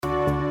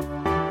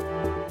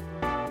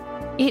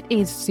It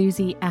is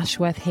Susie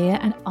Ashworth here,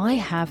 and I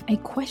have a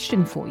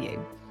question for you.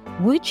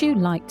 Would you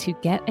like to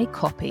get a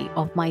copy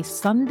of my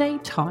Sunday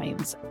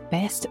Times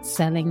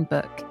best-selling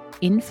book,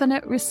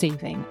 Infinite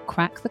Receiving,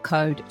 Crack the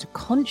Code to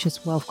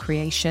Conscious Wealth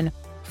Creation,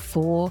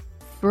 for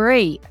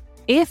free?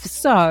 If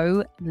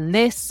so,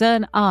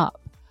 listen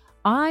up.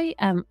 I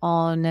am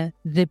on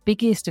the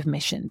biggest of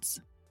missions.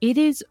 It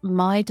is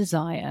my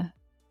desire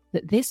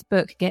that this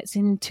book gets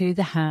into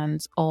the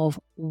hands of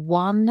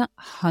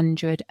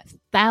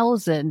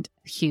 100,000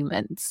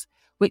 humans,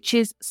 which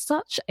is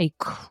such a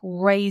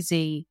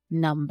crazy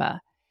number.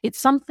 It's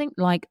something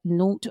like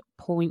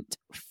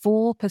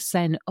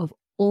 0.4% of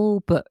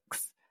all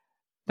books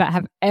that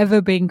have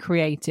ever been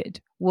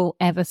created will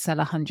ever sell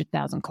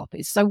 100,000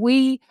 copies. So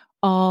we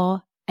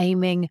are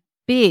aiming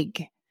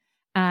big,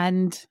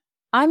 and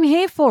I'm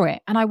here for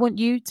it, and I want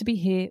you to be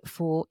here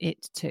for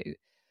it too.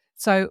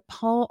 So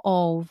part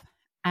of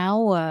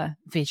our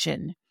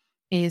vision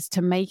is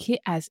to make it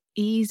as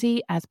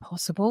easy as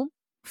possible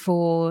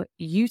for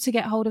you to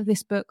get hold of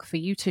this book, for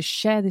you to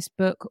share this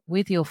book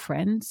with your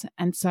friends.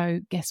 And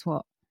so guess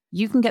what?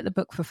 You can get the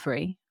book for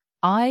free.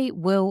 I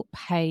will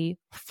pay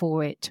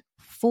for it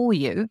for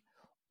you.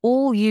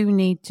 All you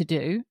need to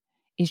do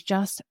is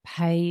just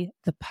pay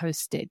the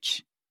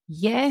postage.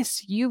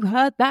 Yes, you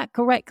heard that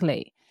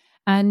correctly.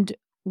 And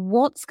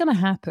what's going to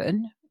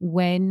happen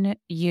when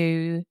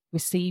you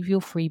receive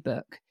your free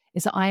book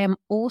is that I am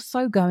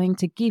also going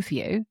to give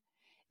you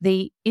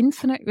the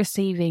Infinite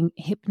Receiving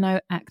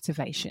Hypno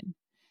Activation.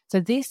 So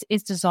this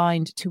is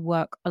designed to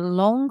work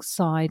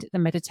alongside the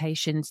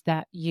meditations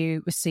that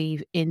you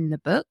receive in the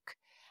book.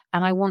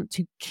 And I want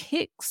to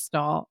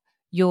kickstart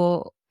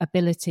your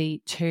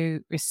ability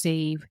to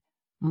receive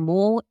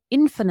more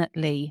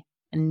infinitely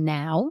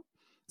now.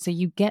 So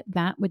you get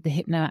that with the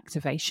Hypno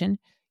Activation.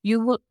 You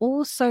will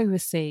also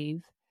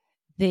receive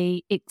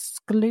the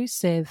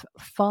exclusive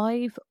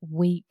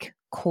 5-week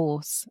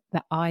course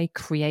that I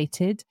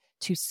created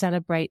to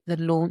celebrate the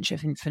launch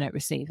of Infinite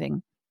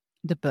Receiving,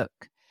 the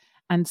book.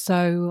 And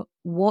so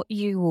what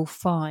you will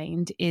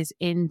find is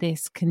in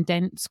this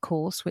condensed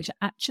course, which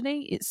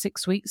actually it's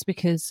 6 weeks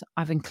because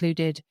I've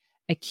included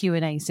a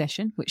Q&A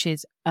session, which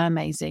is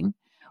amazing.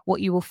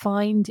 What you will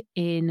find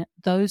in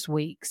those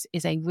weeks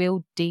is a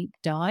real deep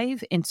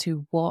dive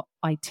into what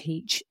I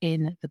teach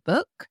in the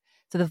book.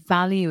 So the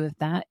value of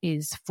that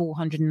is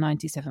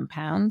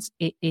 £497.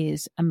 It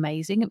is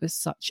amazing. It was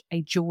such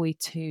a joy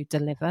to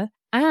deliver.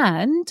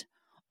 And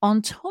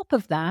on top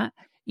of that,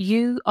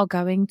 you are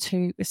going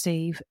to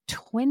receive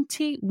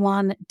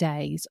 21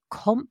 days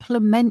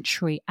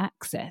complimentary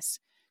access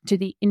to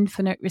the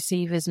Infinite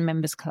Receivers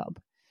Members Club.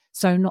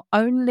 So not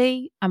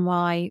only am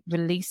I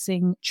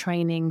releasing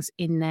trainings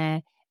in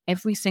there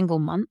every single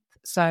month,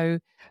 so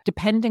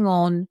depending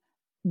on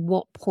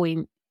what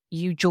point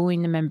you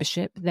join the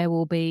membership, there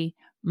will be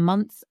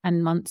months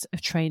and months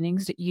of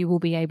trainings that you will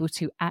be able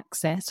to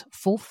access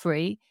for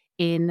free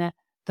in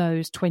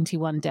those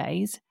 21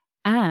 days.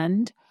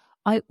 And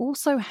I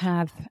also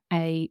have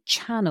a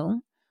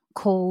channel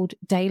called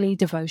Daily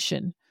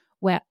Devotion,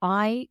 where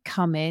I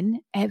come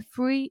in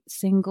every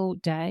single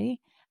day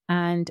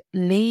and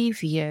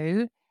leave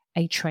you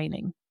a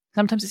training.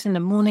 Sometimes it's in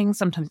the morning,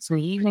 sometimes it's in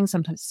the evening,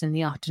 sometimes it's in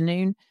the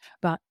afternoon,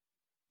 but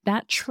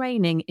that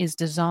training is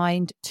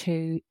designed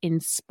to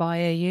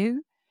inspire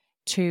you,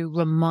 to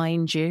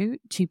remind you,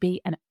 to be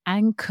an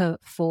anchor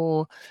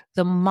for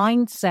the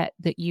mindset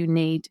that you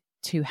need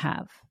to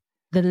have,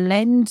 the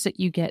lens that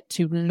you get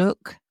to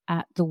look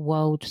at the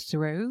world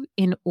through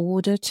in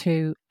order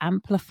to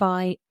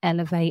amplify,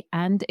 elevate,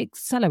 and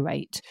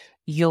accelerate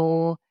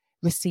your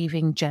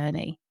receiving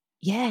journey.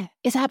 Yeah,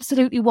 it's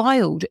absolutely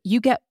wild. You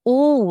get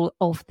all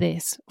of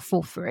this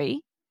for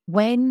free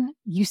when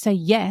you say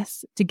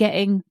yes to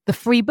getting the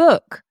free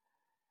book.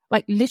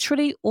 Like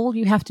literally all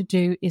you have to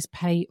do is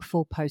pay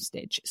for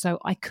postage. So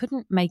I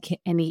couldn't make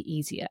it any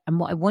easier. And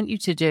what I want you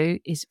to do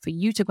is for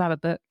you to grab a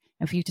book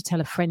and for you to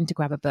tell a friend to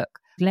grab a book.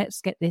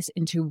 Let's get this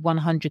into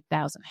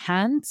 100,000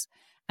 hands.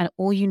 And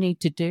all you need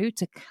to do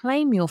to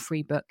claim your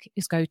free book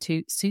is go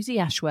to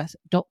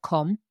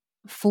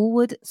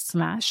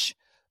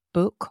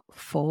susieashworth.com/book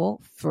for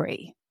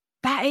free.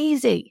 That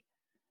easy.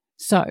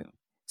 So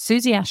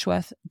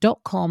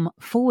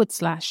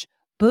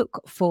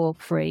susieashworth.com/book for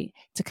free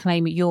to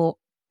claim your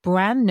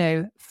brand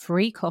new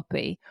free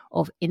copy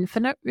of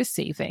Infinite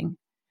Receiving,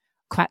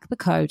 Crack the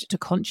Code to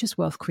Conscious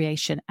Wealth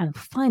Creation, and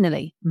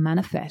finally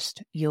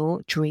manifest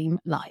your dream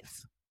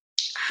life.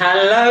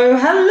 Hello,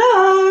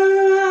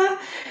 hello.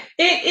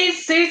 It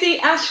is Susie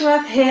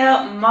Ashworth here,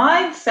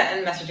 Mindset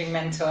and Messaging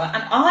Mentor,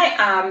 and I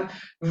am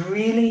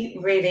really,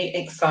 really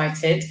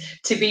excited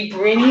to be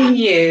bringing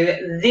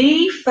you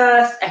the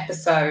first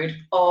episode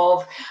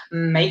of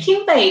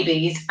Making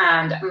Babies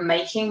and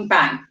Making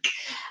Bank.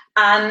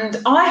 And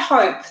I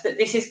hope that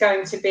this is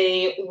going to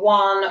be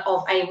one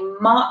of a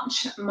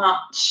much,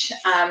 much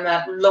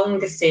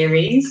longer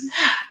series.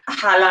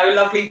 Hello,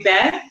 lovely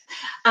Beth.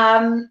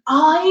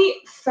 I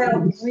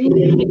felt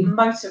really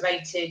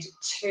motivated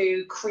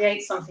to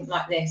create something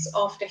like this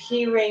after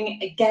hearing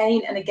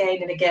again and again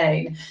and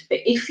again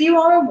that if you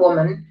are a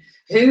woman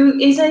who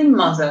is a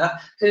mother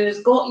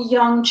who's got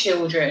young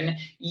children,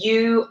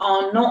 you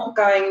are not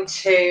going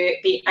to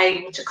be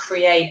able to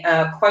create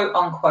a quote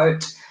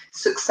unquote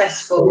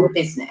successful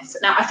business.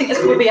 Now, I think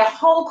there's going to be a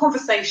whole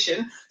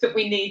conversation that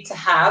we need to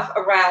have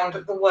around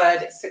the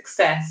word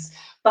success,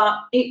 but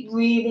it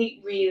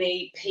really,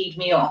 really peed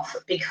me off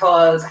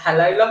because,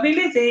 hello, lovely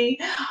Lizzie,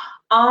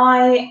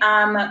 I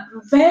am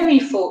very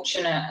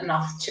fortunate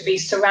enough to be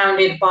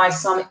surrounded by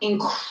some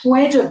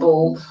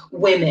incredible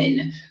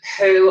women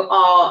who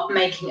are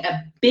making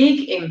a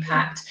big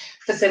impact,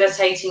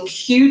 facilitating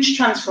huge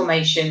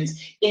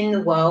transformations in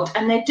the world,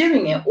 and they're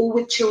doing it all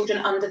with children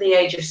under the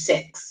age of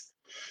 6.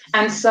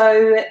 And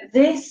so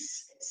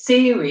this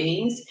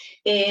series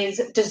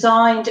is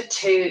designed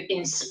to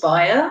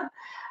inspire,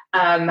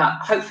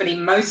 hopefully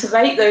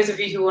motivate those of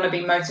you who want to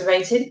be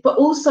motivated, but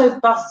also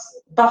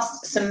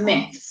bust some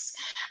myths.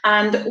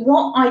 And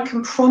what I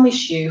can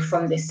promise you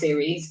from this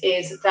series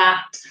is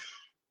that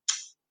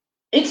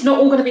it's not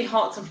all going to be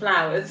hearts and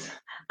flowers.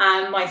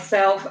 And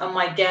myself and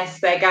my guests,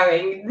 they're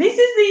going, this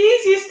is the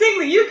easiest thing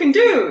that you can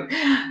do.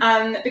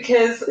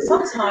 Because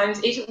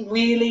sometimes it's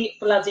really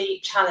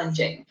bloody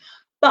challenging.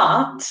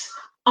 But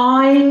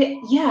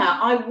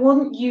I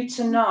want you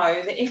to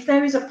know that if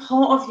there is a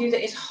part of you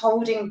that is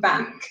holding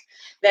back,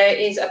 there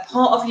is a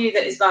part of you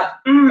that is like,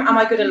 am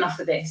I good enough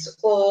for this?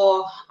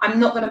 Or I'm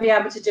not going to be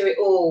able to do it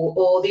all.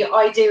 Or the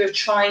idea of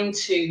trying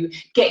to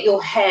get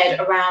your head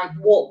around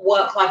what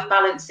work-life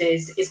balance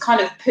is kind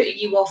of putting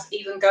you off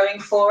even going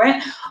for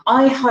it.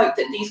 I hope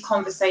that these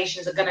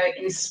conversations are going to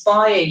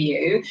inspire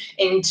you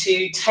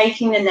into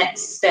taking the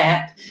next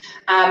step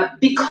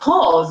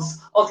because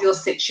of your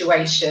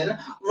situation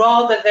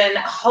rather than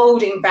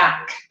holding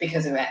back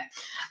because of it.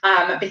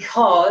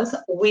 Because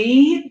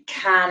we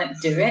can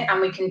do it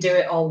and we can do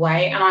it our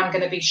way, and I'm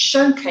going to be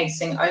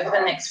showcasing over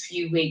the next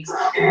few weeks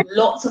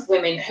lots of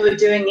women who are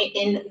doing it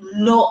in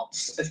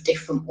lots of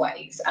different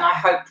ways, and I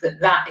hope that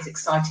that is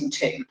exciting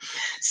too.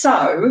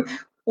 So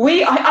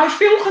I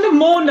feel kind of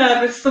more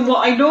nervous than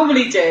what I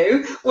normally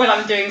do when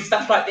I'm doing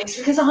stuff like this,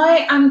 because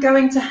I am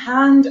going to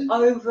hand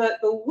over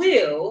the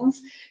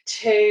wheels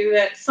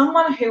to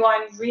someone who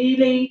I'm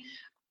really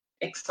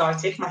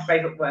excited, my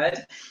favourite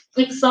word,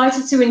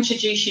 excited to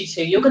introduce you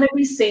to. You're going to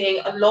be seeing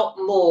a lot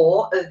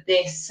more of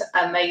this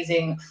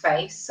amazing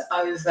face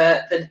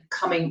over the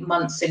coming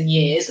months and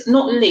years,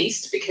 not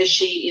least because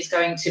she is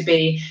going to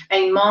be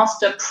a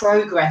master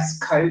progress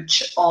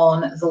coach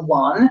on the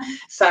One.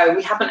 So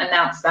we haven't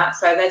announced that,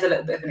 so there's a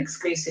little bit of an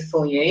exclusive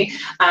for you.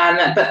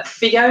 But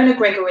Fiona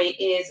Gregory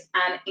is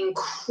an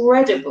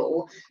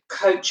incredible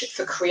coach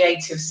for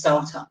creative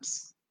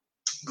startups.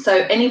 So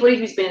anybody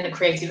who's been in the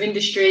creative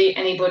industry,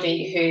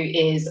 anybody who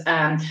is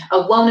a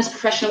wellness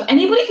professional,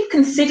 anybody who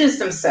considers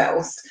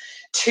themselves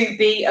to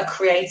be a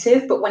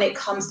creative, but when it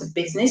comes to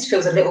business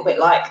feels a little bit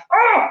like,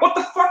 oh, what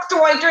the fuck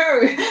do I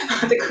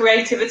do? The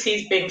creativity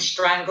is being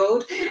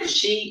strangled.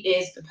 She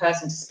is the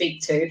person to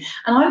speak to.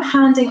 And I'm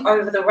handing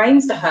over the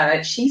reins to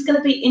her. She's going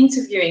to be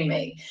interviewing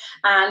me.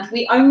 And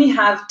we only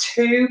have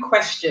 2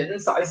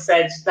 questions that I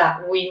said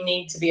that we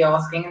need to be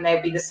asking, and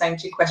they'll be the same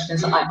 2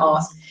 questions that I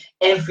asked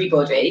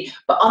everybody,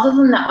 but other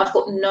than that I've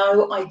got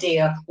no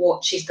idea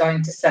what she's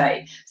going to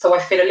say, so I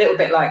feel a little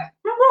bit like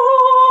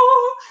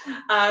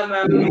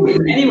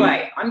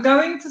anyway, I'm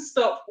going to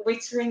stop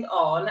wittering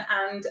on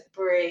and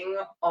bring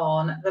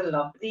on the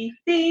lovely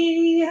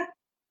Fi.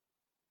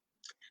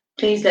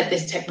 Please let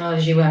this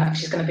technology work.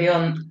 She's going to be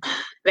on.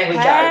 There we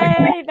go.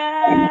 Hey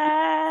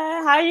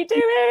there, how are you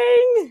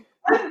doing?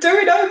 I'm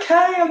doing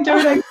okay.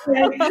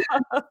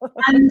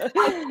 And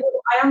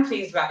I am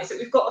pleased about this, that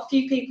we've got a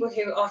few people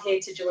who are here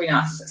to join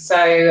us. So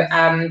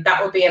that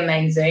will be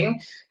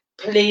amazing.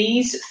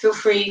 Please feel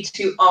free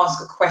to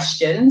ask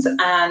questions,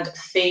 and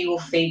Fi will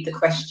feed the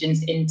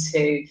questions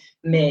into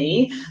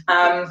me.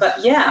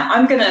 But yeah,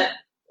 I'm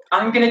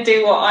gonna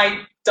do what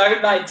I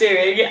don't like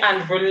doing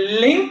and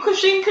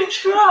relinquishing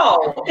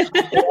control.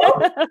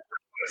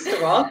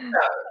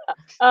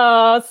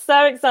 Oh,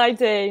 so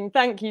exciting.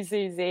 Thank you,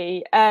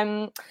 Susie.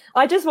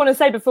 I just want to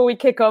say before we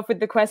kick off with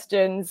the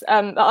questions,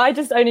 I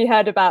just only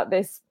heard about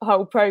this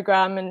whole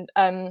program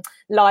and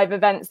live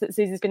events that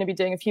Susie's going to be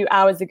doing a few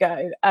hours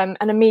ago. And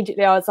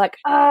immediately I was like,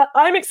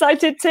 I'm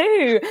excited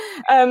too.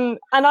 And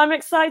I'm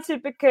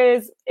excited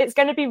because it's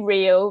going to be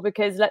real,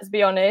 because let's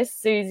be honest,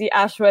 Susie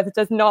Ashworth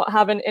does not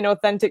have an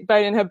inauthentic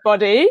bone in her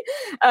body.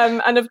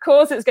 And of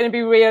course it's going to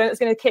be real, and it's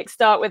going to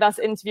kickstart with us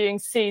interviewing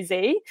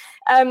Susie.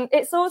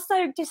 It's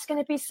also just going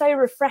to be so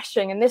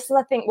refreshing, and this is,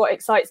 I think, what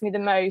excites me the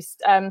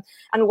most, and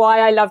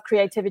why I love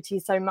creativity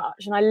so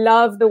much. And I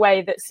love the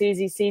way that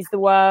Susie sees the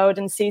world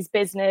and sees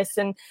business,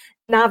 and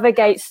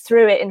navigates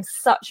through it in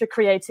such a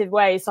creative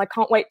way. So I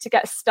can't wait to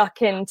get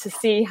stuck in to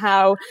see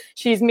how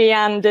she's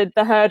meandered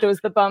the hurdles,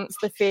 the bumps,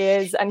 the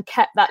fears, and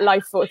kept that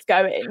life force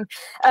going.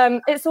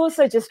 It's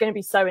also just going to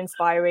be so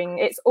inspiring.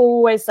 It's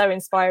always so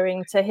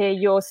inspiring to hear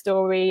your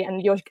story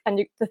and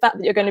the fact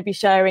that you're going to be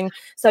sharing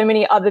so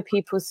many other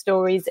people's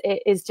stories.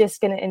 It is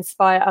just going to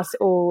inspire us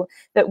all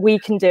that we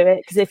can do it,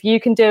 because if you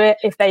can do it,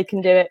 if they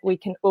can do it, we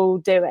can all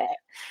do it.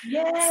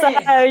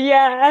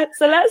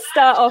 So let's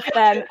start off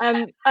then,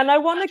 and I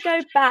want to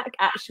go back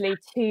actually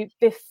to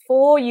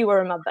before you were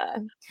a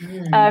mother,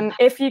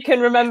 if you can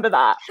remember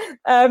that,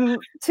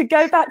 to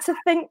go back to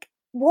think,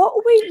 what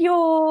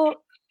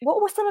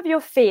were some of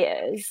your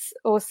fears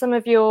or some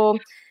of your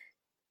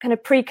kind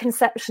of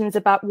preconceptions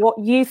about what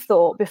you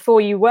thought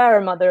before you were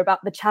a mother about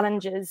the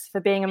challenges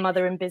for being a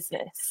mother in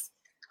business?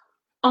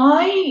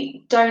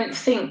 I don't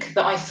think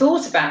that I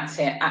thought about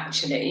it,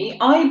 actually.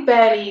 I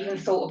barely even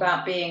thought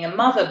about being a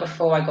mother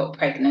before I got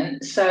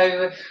pregnant.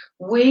 So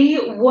we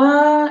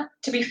were,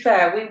 to be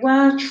fair, we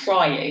were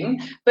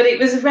trying, but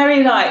it was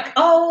very like,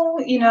 oh,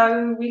 you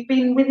know, we've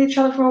been with each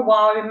other for a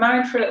while, we've been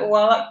married for a little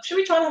while, like, should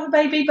we try and have a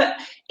baby? But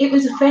it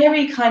was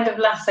very kind of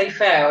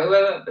laissez-faire. We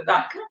were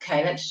like,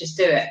 okay, let's just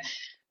do it.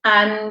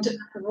 And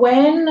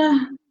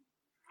when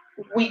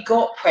we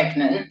got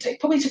pregnant, it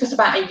probably took us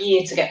about a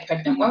year to get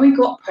pregnant. When we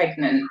got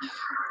pregnant,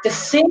 the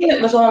thing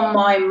that was on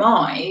my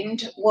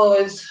mind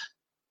was,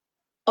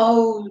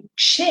 oh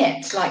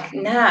shit, like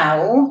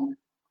now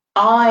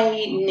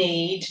I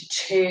need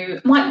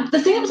to,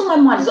 the thing that was on my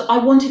mind is that I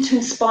wanted to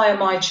inspire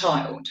my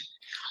child.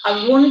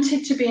 I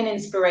wanted to be an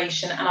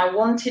inspiration, and I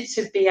wanted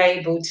to be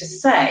able to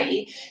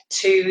say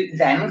to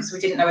them, because we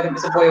didn't know whether it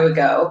was a boy or a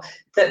girl,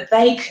 that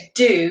they could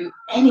do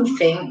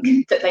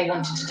anything that they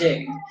wanted to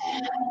do.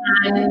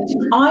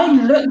 And I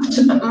looked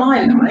at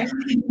my life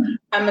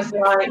and was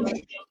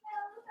like,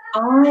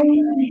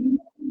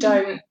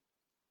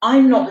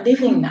 I'm not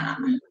living that.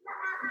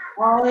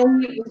 I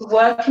was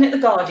working at The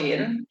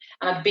Guardian,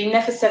 and I'd been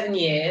there for 7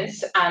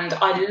 years, and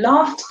I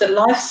loved the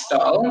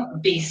lifestyle,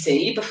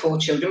 BC, before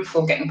children,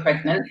 before getting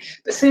pregnant.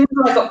 But as soon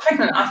as I got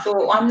pregnant, I thought,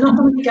 well, I'm not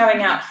going to be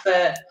going out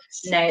for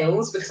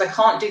nails because I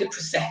can't do the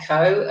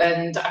Prosecco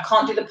and I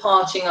can't do the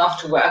partying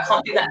after work. I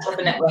can't do that type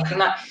of networking.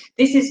 Like,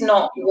 this is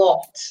not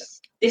what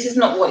it's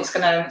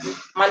going to,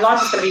 my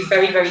life is going to be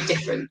very, very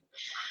different.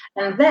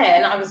 And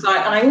then I was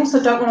like, and I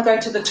also don't want to go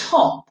to the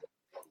top.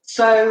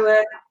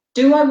 So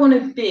do I want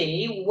to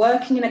be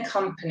working in a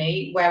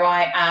company where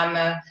I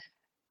am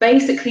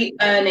basically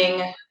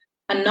earning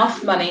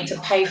enough money to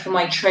pay for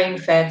my train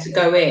fare to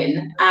go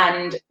in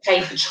and pay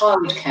for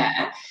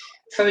childcare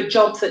for a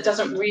job that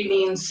doesn't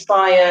really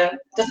inspire,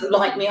 doesn't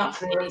light me up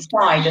from the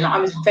inside? And I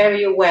was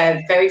very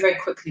aware very, very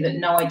quickly that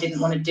no, I didn't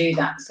want to do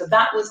that. So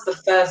that was the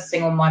first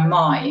thing on my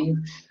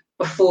mind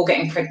before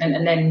getting pregnant,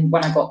 and then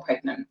when I got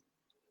pregnant.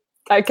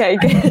 Okay,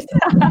 good.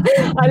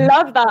 I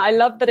love that. I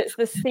love that it's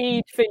the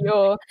seed for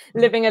your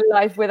living a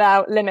life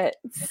without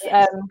limits,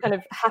 kind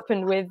of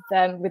happened with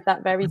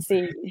that very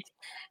seed.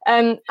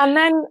 And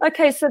then,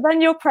 okay, so then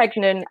you're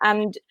pregnant,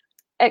 and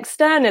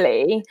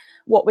externally,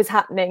 what was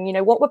happening? You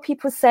know, what were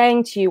people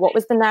saying to you? What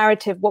was the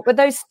narrative? What were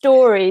those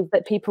stories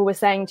that people were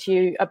saying to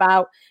you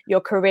about your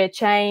career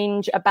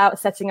change, about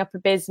setting up a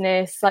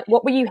business? Like,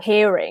 what were you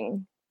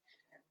hearing?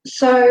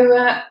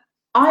 So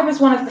I was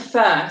one of the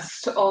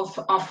first of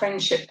our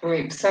friendship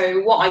group.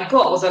 So what I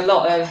got was a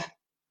lot of,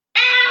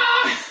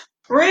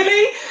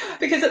 really?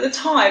 Because at the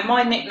time,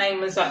 my nickname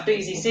was like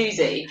Boozy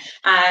Susie,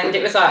 and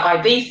it was like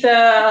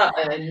Ibiza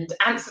and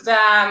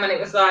Amsterdam, and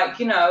it was like,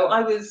 you know,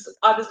 I was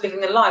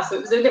living the life. So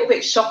it was a little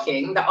bit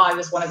shocking that I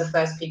was one of the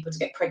first people to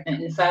get pregnant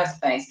in the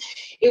first place.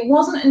 It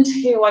wasn't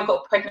until I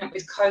got pregnant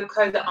with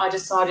Coco that I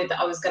decided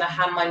that I was going to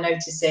hand my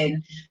notice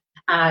in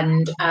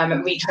and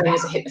retrain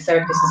as a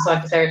hypnotherapist and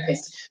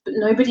psychotherapist, but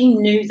nobody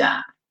knew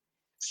that.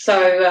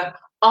 So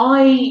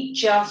I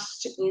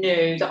just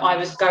knew that I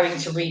was going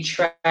to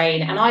retrain,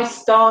 and I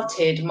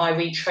started my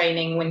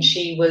retraining when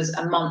she was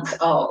a month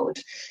old.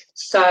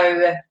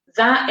 So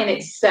that in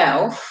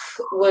itself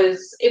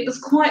was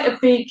quite a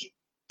big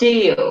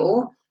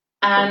deal,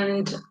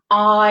 and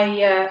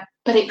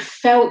but it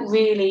felt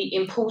really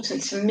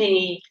important to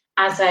me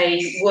as a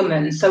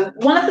woman. So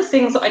one of the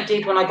things that I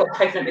did when I got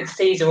pregnant with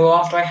Caesar, or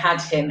after I had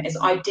him, is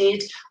I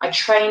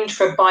trained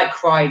for a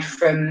bike ride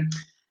from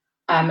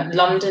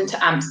London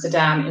to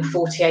Amsterdam in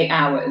 48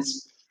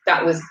 hours.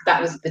 That was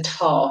the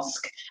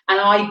task. And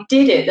I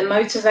did it. The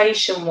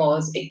motivation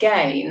was,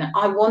 again,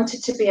 I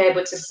wanted to be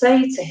able to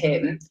say to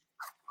him,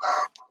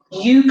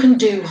 you can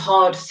do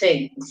hard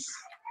things.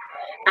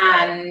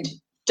 And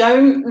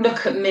don't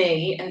look at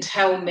me and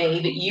tell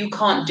me that you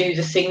can't do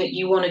the thing that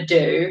you want to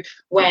do,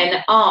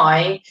 when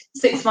I,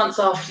 6 months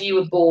after you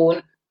were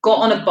born, got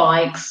on a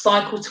bike,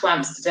 cycled to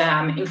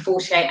Amsterdam in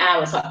 48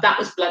 hours. Like, that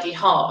was bloody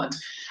hard.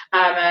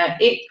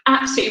 It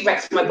absolutely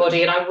wrecked my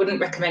body, and I wouldn't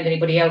recommend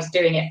anybody else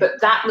doing it. But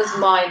that was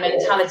my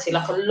mentality.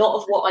 Like, a lot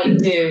of what I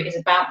do is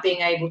about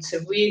being able to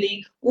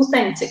really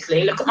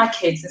authentically look at my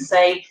kids and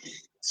say,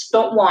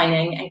 stop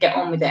whining and get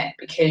on with it,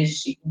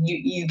 because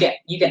you get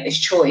this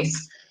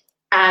choice.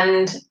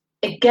 And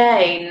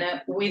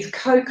again, with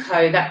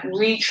Coco, that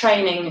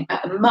retraining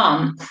at a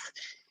month,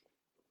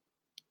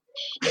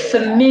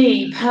 for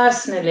me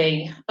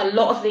personally, a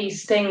lot of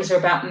these things are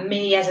about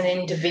me as an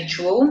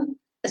individual,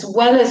 as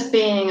well as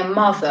being a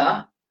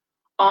mother.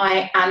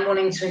 I am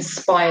wanting to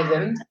inspire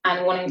them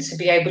and wanting to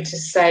be able to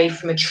say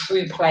from a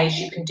true place,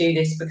 you can do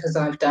this because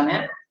I've done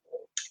it.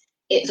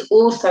 It's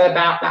also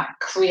about that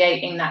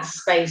creating that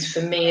space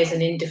for me as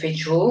an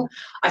individual.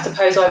 I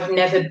suppose I've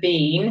never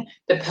been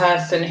the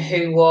person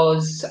who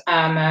was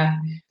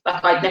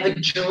like, I'd never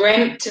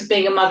dreamt of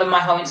being a mother my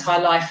whole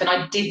entire life, and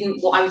I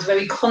was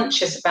very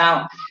conscious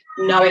about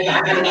knowing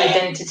that I had an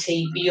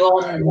identity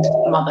beyond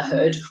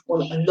motherhood or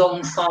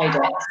alongside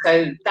it.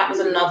 So that was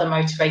another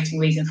motivating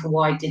reason for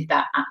why I did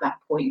that at that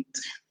point.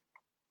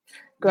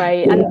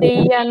 Great.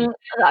 And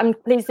I'm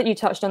pleased that you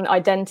touched on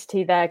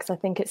identity there, because I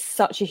think it's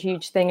such a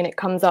huge thing and it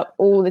comes up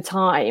all the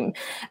time.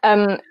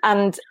 I'm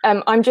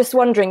just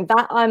wondering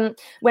that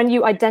when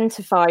you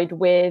identified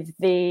with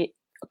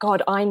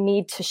God, I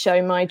need to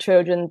show my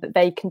children that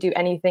they can do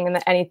anything and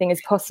that anything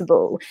is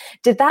possible,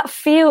 did that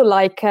feel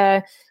like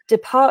a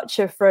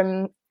departure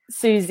from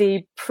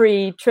Susie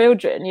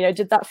pre-children?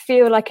 Did that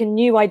feel like a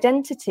new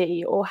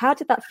identity, or how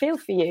did that feel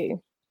for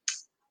you?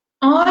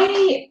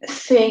 I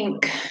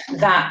think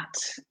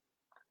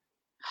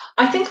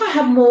I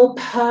had more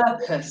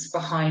purpose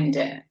behind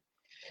it.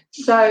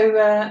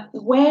 So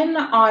when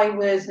I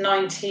was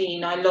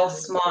 19, I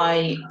lost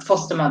my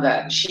foster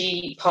mother.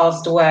 She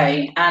passed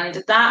away,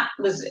 and that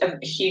was a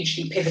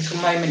hugely pivotal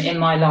moment in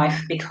my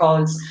life,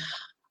 because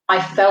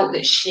I felt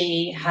that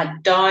she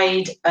had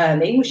died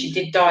early. Well, she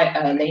did die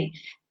early,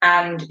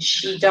 and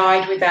she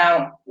died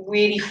without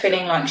really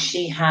feeling like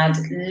she had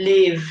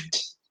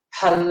lived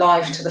her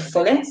life to the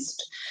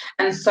fullest.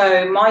 And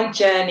so my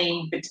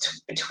journey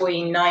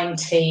between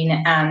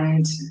 19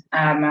 and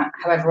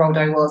however old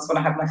I was when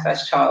I had my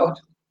first child,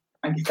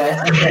 maybe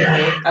 30,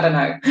 I don't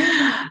know,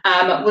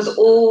 was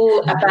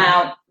all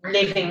about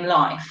living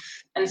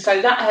life. And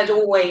so that had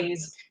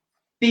always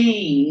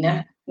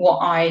been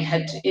that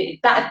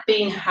had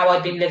been how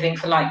I'd been living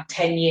for like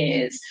 10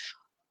 years.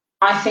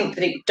 I think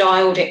that it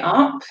dialed it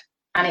up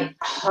and it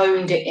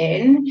honed it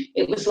in.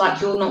 It was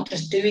like, you're not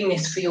just doing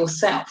this for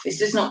yourself.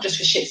 This is not just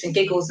for shits and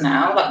giggles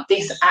now. Like,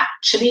 this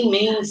actually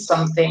means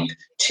something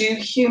to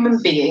human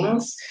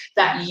beings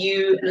that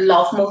you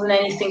love more than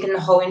anything in the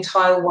whole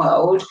entire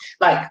world.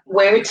 Like,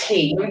 we're a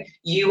team.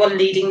 You are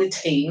leading the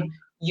team.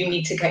 You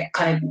need to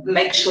kind of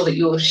make sure that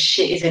your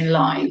shit is in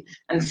line.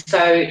 And so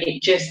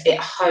it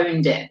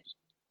honed it.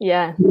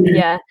 Yeah.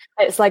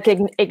 It's like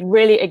it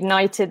really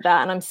ignited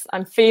that, and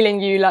I'm feeling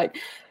you like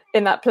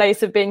in that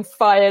place of being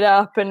fired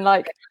up and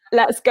like,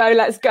 let's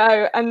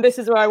go. And this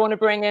is where I want to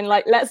bring in,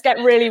 like, let's get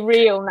really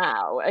real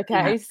now.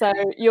 Okay. Yeah. So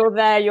you're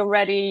there, you're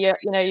ready,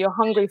 you're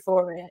hungry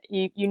for it.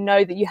 You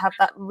know that you have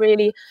that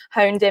really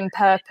honed in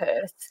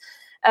purpose.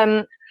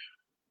 In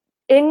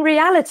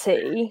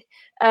reality,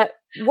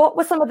 what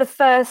were some of the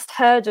first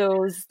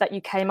hurdles that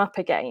you came up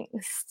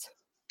against?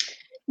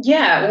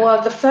 Yeah,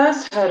 well, the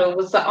first hurdle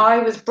was that I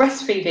was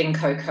breastfeeding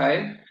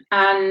Coco,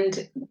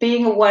 and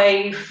being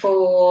away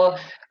for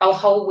a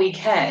whole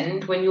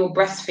weekend when you're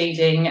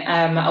breastfeeding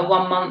a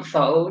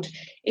 1-month-old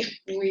is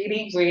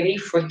really, really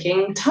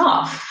freaking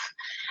tough.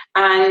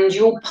 And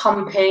you're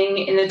pumping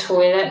in the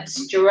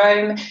toilets,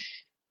 Jerome,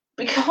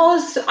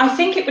 because I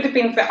think it would have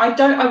been,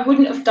 I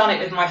wouldn't have done it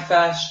with my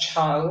first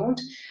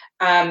child,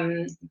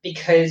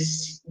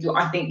 because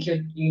I think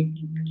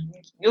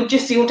you're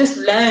just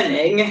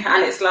learning,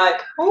 and it's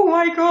like, oh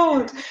my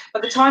God.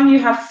 By the time you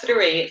have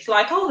 3, it's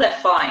like, oh, they're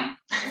fine.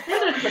 They're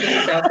going to clean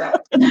themselves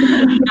up.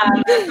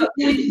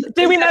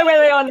 Do we know where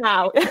they are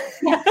now?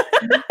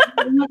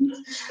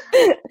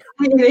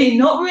 Really,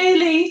 not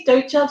really.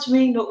 Don't judge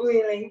me, not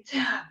really.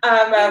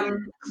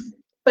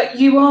 But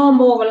you are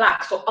more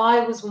relaxed, or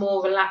I was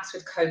more relaxed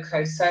with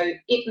Coco. So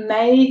it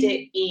made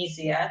it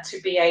easier to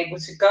be able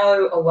to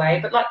go away.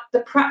 But like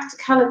the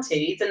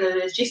practicalities and the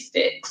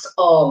logistics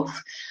of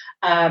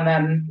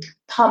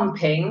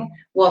pumping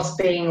whilst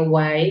being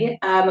away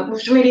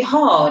was really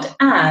hard.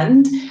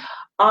 And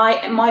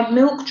my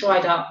milk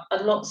dried up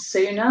a lot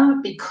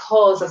sooner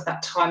because of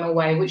that time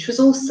away, which was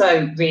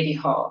also really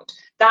hard.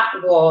 That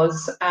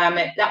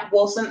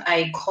wasn't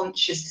a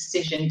conscious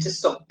decision to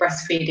stop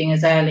breastfeeding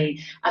as early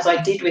as I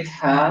did with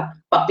her,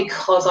 but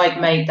because I'd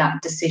made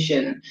that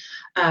decision,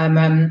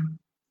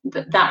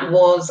 that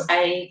was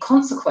a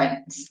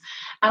consequence.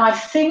 And I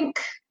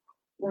think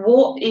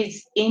what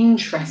is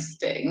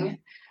interesting,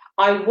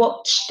 I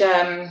watched,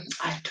 I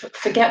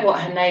forget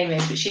what her name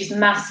is, but she's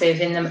massive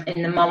in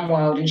the mum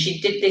world, and she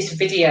did this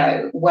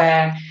video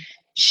where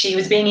she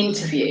was being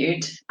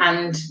interviewed,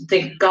 and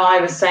the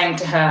guy was saying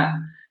to her,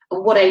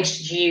 what age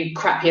did you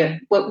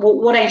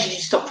what age did you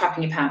stop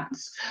crapping your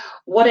pants?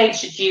 What age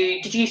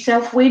did you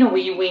self-wean, or were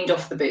you weaned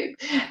off the boob?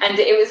 And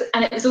it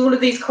was all of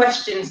these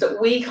questions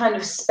that we kind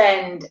of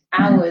spend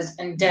hours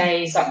and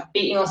days like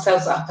beating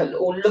ourselves up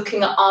or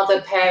looking at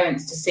other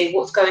parents to see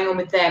what's going on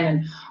with them,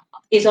 and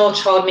is our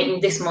child meeting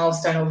this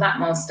milestone or that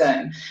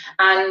milestone?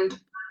 And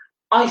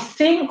I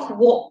think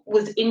what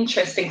was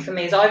interesting for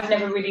me is I've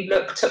never really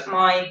looked at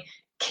my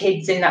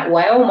kids in that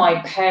way or my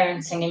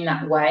parenting in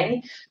that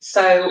way.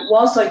 So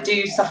whilst I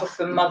do suffer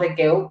from mother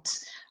guilt,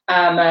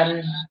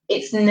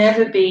 it's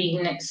never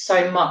been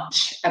so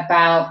much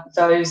about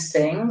those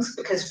things,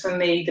 because for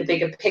me, the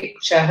bigger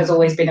picture has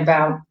always been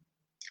about,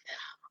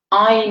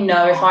 I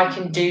know if I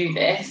can do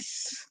this,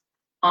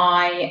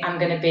 I am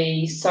going to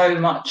be so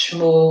much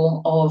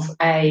more of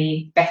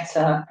a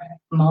better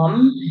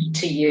mum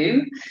to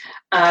you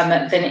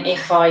than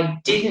if I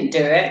didn't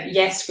do it.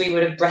 Yes, we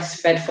would have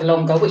breastfed for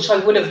longer, which I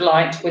would have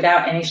liked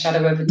without any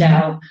shadow of a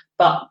doubt.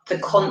 But the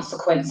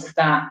consequence of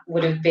that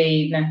would have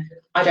been,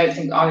 I don't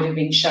think I would have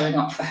been showing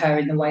up for her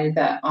in the way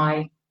that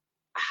I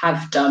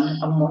have done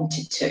and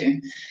wanted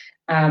to.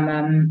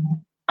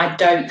 I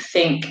don't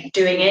think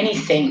doing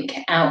anything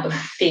out of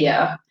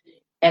fear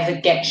ever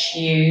gets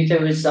you the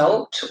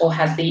result or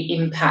has the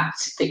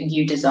impact that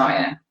you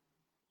desire.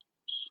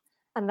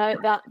 And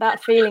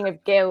that feeling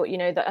of guilt, you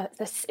know, that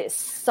it's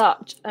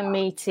such a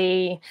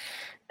meaty,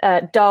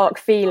 dark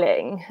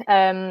feeling,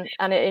 and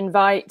it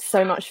invites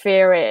so much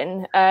fear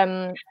in.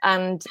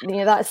 And you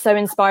know, that's so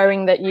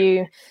inspiring that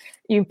you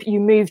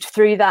moved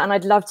through that. And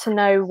I'd love to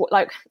know what,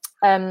 like,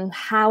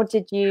 how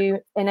did you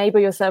enable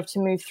yourself to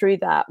move through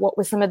that? What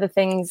were some of the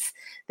things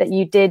that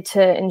you did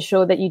to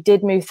ensure that you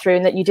did move through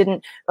and that you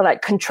didn't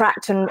like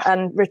contract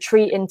and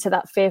retreat into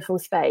that fearful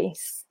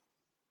space?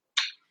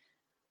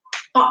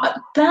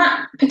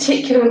 That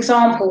particular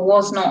example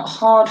was not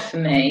hard for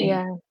me.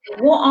 Yeah.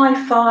 What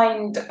I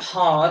find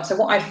hard, so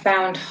what I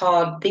found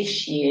hard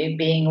this year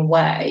being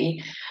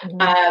away,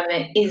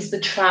 is the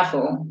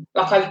travel.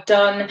 Like I've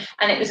done,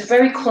 and it was a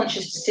very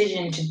conscious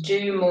decision to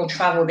do more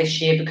travel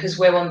this year because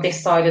we're on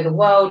this side of the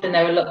world and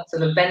there are lots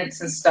of events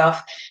and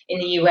stuff in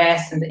the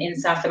US and in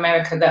South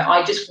America that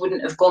I just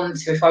wouldn't have gone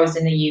to if I was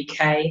in the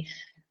UK.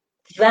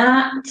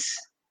 That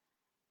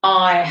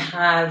I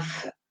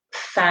have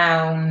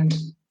found,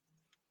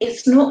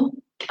 it's not,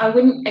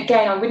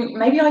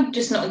 maybe I'm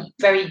just not a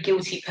very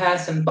guilty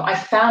person, but I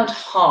found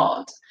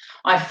hard.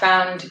 I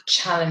found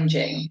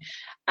challenging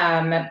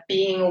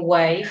being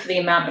away for the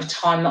amount of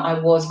time that I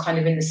was kind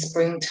of in the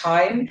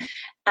springtime.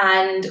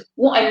 And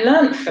what I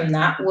learned from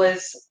that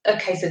was,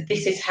 okay, so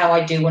this is how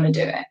I do want to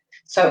do it.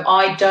 So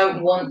I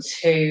don't want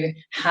to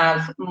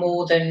have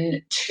more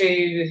than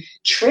 2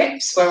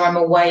 trips where I'm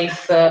away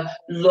for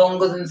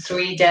longer than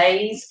 3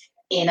 days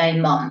in a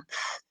month.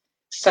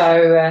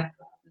 So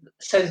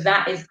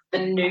that is the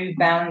new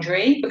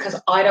boundary,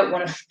 because I don't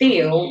want to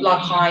feel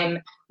like I'm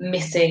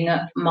missing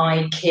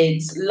my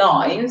kids'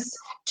 lives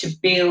to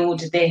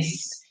build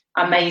this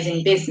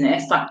amazing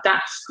business. Like,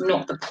 that's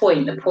not the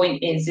point. The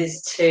point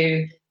is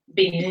to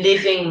be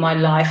living my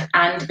life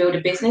and build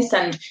a business,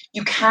 and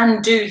you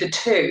can do the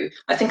two.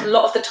 I think a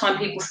lot of the time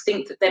people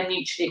think that they're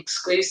mutually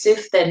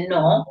exclusive. They're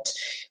not.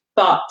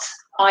 But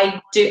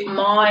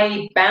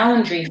my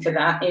boundary for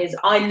that is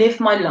I live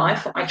my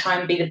life. I try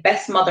and be the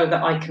best mother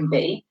that I can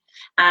be.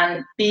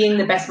 And being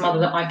the best mother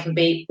that I can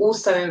be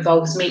also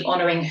involves me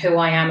honouring who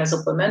I am as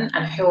a woman,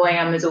 and who I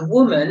am as a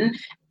woman,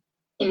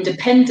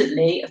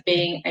 independently of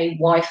being a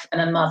wife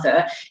and a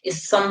mother,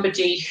 is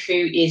somebody who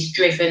is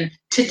driven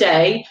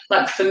today.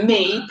 Like for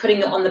me, putting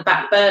it on the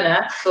back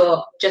burner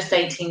for just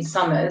 18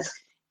 summers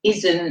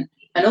isn't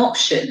an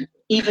option,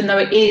 even though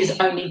it is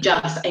only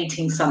just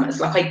 18 summers.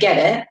 Like, I get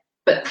it,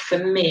 but for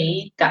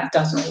me, that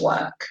doesn't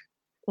work.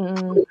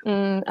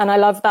 And I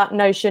love that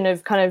notion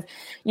of kind of,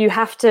 you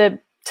have to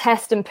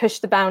test and push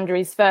the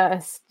boundaries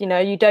first. You know,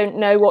 you don't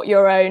know what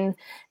your own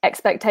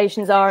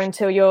expectations are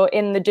until you're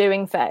in the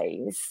doing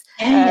phase.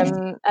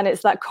 And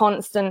it's that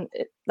constant,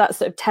 that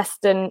sort of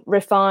test and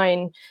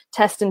refine,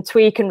 test and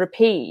tweak and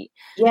repeat.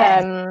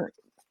 And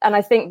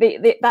I think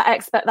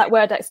that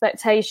word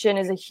expectation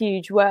is a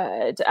huge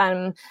word.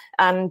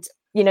 And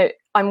you know,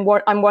 I'm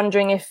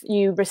wondering if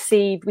you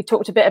received, we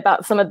talked a bit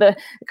about some of the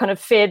kind of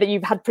fear that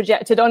you've had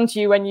projected onto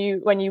you when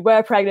you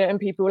were pregnant, and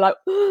people were like,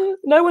 oh,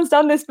 no one's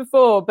done this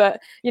before.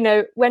 But, you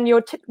know, when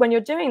you're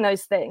doing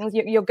those things,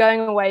 you're going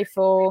away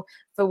for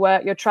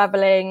work, you're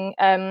traveling,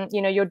 you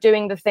know, you're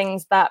doing the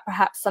things that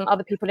perhaps some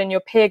other people in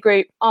your peer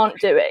group aren't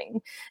doing.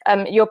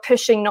 You're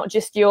pushing not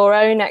just your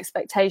own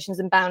expectations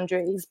and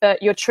boundaries,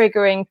 but you're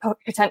triggering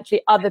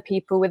potentially other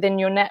people within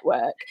your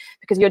network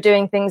because you're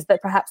doing things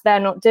that perhaps they're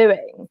not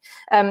doing.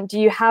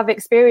 Do you have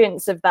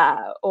experience of that,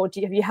 or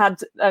have you had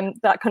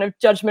that kind of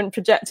judgment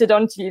projected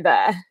onto you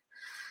there?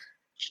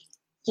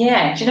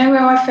 Yeah, do you know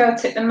where I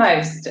felt it the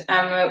most?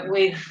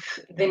 With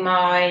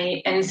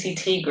my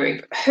NCT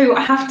group, who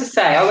I have to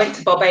say, I went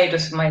to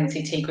Barbados for my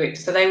NCT group,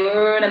 so they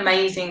were an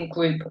amazing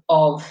group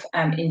of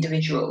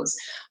individuals,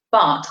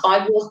 but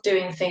I was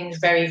doing things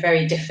very,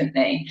 very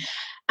differently.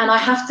 And I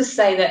have to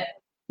say that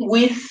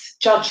with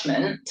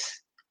judgment,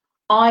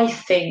 I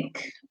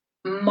think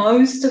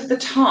most of the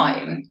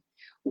time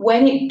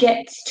when it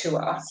gets to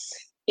us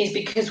is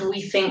because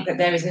we think that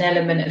there is an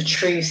element of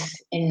truth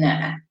in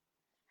there.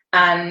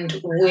 And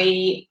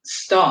we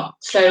start,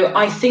 so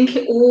I think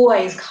it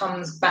always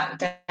comes back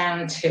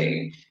down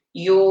to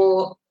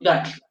your,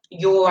 like,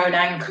 your own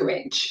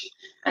anchorage.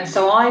 And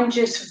so I'm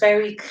just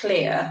very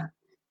clear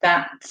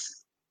that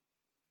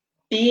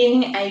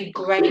being a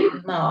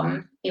great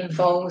mum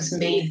involves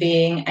me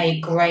being a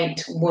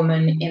great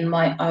woman in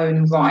my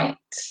own right.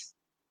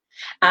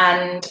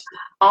 And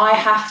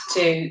I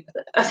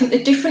think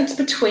the difference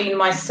between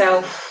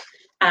myself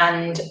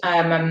and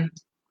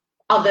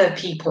other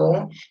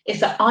people is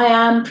that I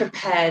am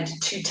prepared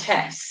to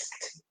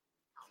test,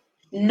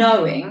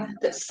 knowing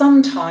that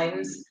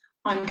sometimes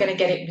I'm going to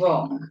get it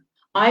wrong.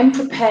 I'm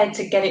prepared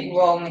to get it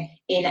wrong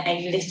in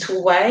a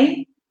little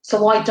way,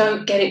 so I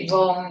don't get it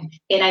wrong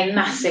in a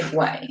massive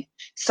way.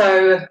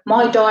 So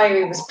my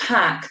diary was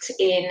packed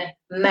in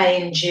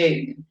May and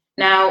June.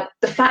 Now,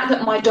 the fact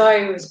that my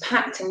diary was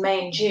packed in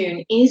May and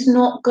June is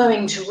not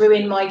going to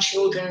ruin my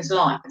children's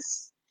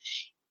lives.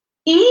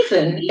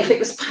 Even if it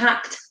was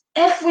packed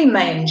every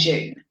May and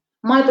June,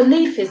 my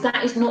belief is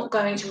that is not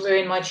going to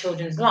ruin my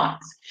children's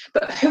lives.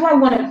 But who I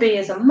want to be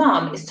as a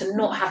mum is to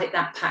not have it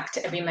that packed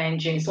every May and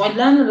June. So I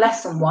learn the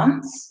lesson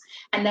once,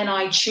 and then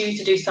I choose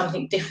to do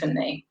something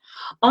differently.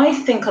 I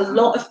think a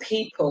lot of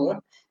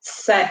people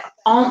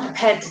aren't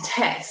prepared to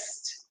test.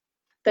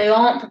 They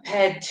aren't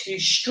prepared to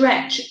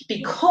stretch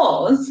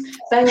because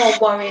they are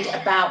worried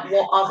about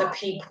what other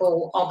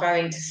people are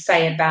going to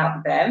say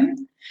about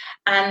them.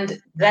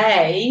 And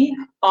they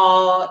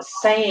are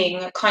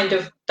saying kind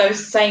of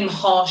those same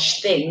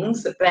harsh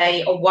things that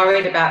they are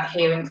worried about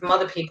hearing from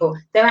other people.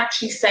 They're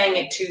actually saying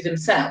it to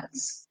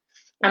themselves.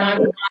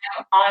 And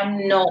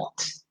I'm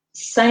not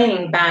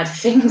saying bad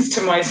things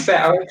to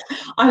myself.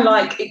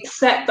 I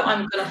accept that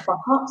I'm going to fuck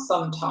up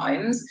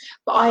sometimes,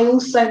 but I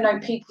also know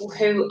people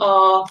who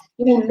are,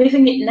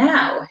 living it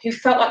now, who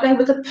felt like they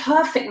were the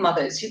perfect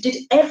mothers, who did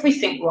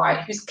everything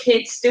right, whose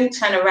kids still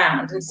turn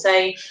around and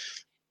say,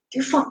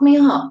 you fucked me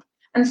up.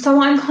 And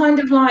so I'm kind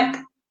of like,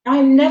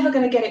 I'm never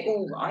going to get it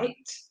all right.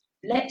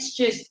 Let's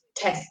just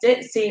test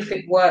it, see if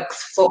it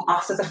works for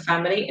us as a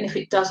family. And if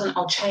it doesn't,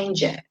 I'll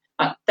change it.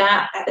 Like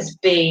that has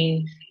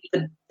been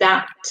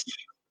that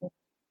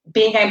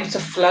being able to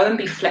flow and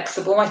be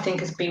flexible, I think,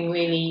 has been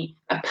really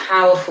a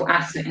powerful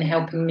asset in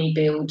helping me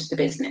build the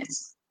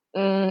business.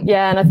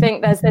 Yeah, and I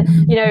think there's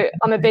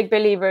I'm a big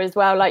believer as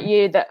well, like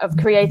you, that of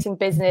creating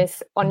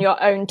business on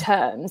your own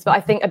terms. But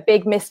I think a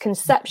big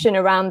misconception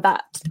around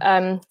that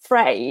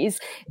phrase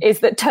is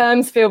that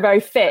terms feel very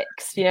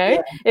fixed.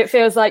 It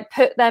feels like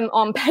put them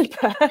on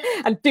paper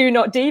and do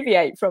not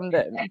deviate from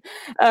them.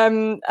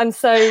 And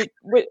so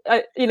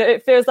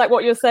it feels like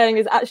what you're saying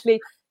is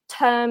actually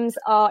terms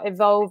are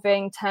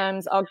evolving,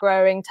 terms are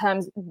growing,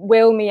 terms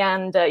will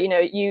meander.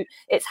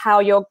 It's how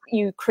you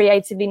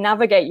creatively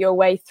navigate your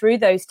way through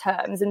those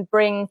terms and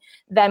bring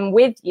them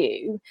with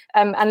you,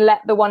 and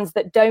let the ones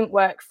that don't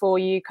work for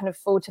you kind of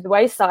fall to the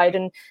wayside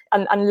and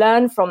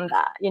learn from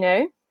that.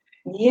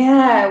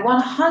 Yeah,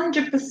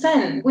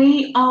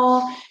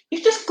 100%.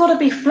 You've just got to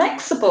be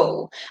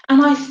flexible.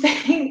 And I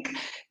think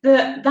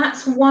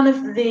that's one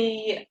of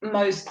the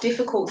most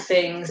difficult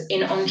things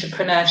in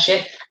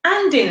entrepreneurship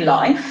and in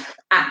life,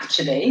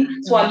 actually.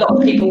 That's why a lot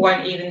of people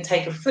won't even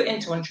take a foot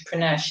into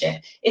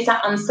entrepreneurship, is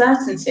that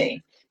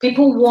uncertainty.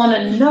 People want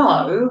to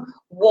know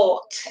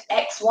what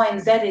X, Y,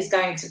 and Z is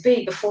going to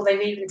be before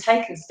they've even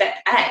taken step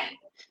A.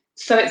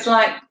 So it's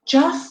like,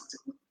 just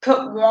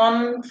put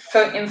one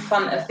foot in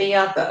front of the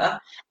other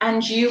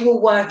and you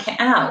will work it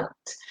out.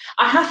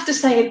 I have to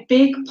say, a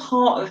big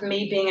part of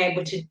me being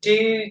able to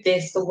do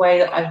this the way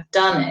that I've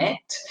done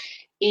it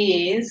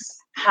is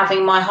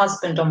having my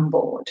husband on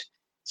board.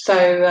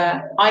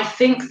 So I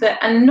think that,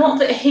 and not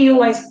that he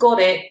always got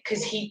it,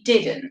 because he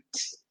didn't.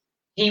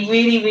 He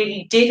really,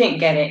 really didn't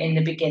get it in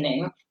the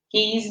beginning.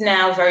 He's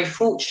now very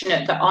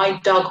fortunate that I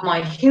dug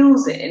my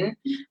heels in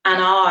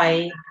and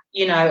I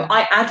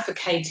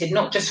advocated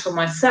not just for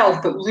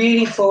myself, but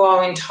really for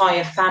our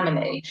entire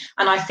family.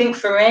 And I think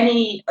for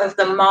any of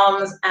the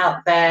mums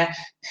out there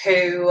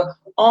who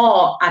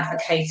are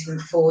advocating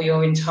for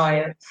your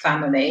entire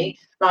family,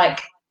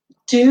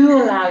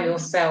 do allow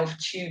yourself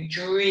to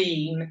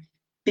dream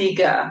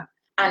bigger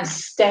and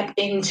step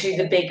into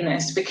the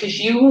bigness, because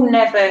you will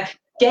never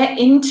get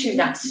into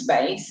that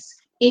space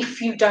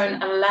if you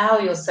don't allow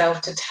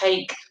yourself to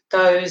take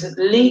those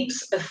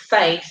leaps of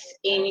faith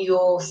in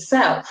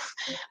yourself.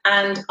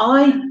 And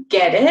I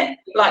get it.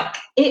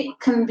 It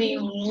can be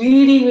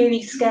really,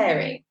 really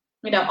scary.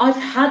 I've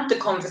had the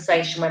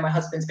conversation where my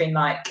husband's been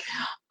like,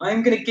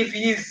 I'm going to give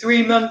you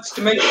 3 months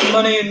to make some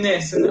money in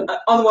this, and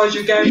otherwise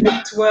you're going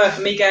back to work.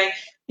 And me going,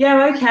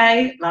 yeah,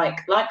 okay,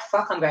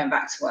 fuck, I'm going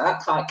back to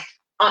work.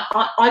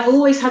 I've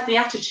always had the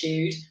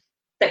attitude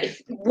that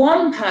if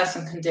one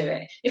person can do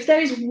it, if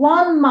there is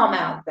one mum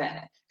out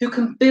there who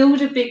can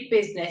build a big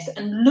business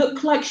and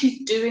look like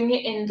she's doing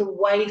it in the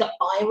way that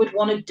I would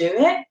want to do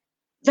it,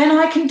 then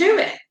I can do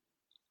it.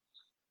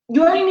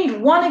 You only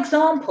need one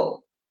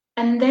example,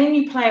 and then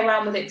you play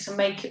around with it to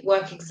make it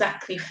work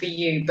exactly for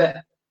you. But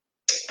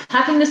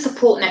having the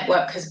support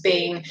network has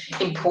been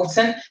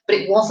important, but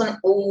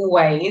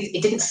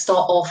it didn't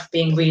start off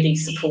being really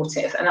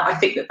supportive. And I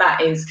think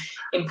that is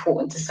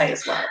important to say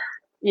as well.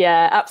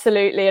 Yeah,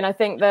 absolutely. And I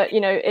think that,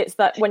 it's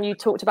that when you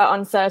talked about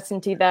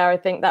uncertainty there, I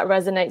think that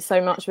resonates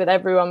so much with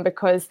everyone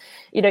because,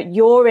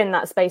 you're in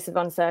that space of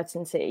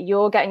uncertainty.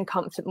 You're getting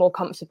more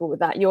comfortable with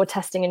that. You're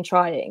testing and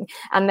trying.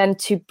 And then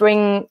to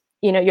bring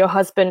your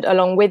husband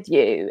along with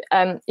you,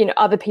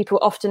 other people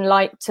often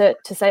like to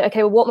say,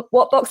 okay, well,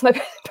 what box am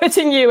I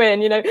putting you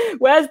in?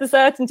 Where's the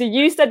certainty?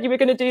 You said you were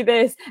going to do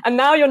this and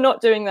now you're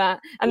not doing that.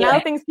 And now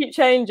things keep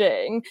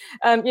changing.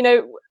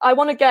 I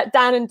want to get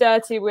down and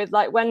dirty with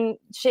like when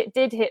shit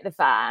did hit the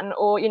fan,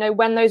 or,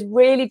 when those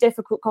really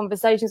difficult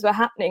conversations were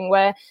happening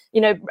where,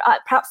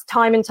 perhaps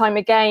time and time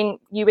again,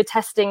 you were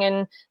testing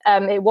and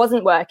it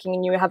wasn't working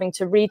and you were having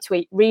to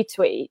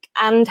retweak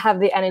and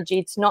have the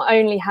energy to not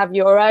only have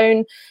your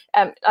own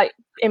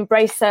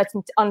embrace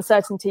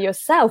uncertainty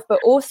yourself, but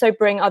also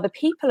bring other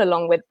people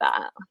along with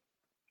that.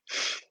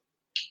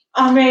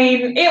 I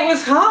mean, it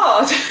was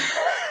hard.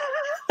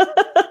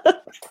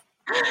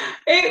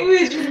 It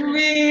was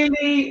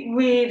really,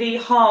 really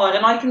hard.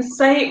 And I can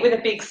say it with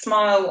a big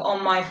smile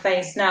on my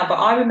face now, but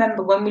I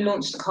remember when we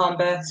launched the Calm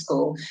Birth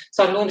School,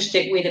 so I launched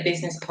it with a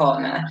business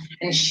partner,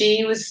 and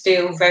she was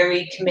still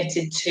very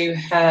committed to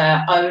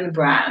her own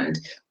brand,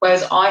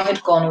 whereas I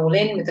had gone all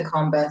in with the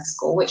Calm Birth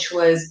School, which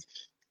was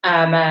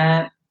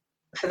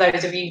for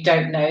those of you who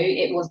don't know,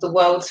 it was the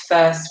world's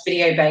first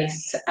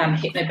video-based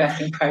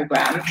hypnobirthing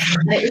program.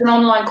 And it was an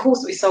online course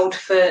that we sold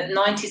for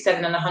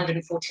 £97 and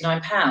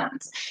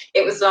 £149.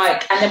 It was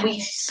like, and then we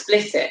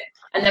split it.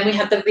 And then we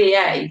had the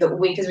VA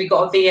because we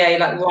got a VA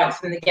like right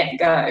from the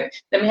get-go.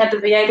 Then we had the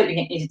VA that we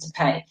needed to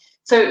pay.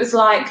 So it was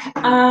like,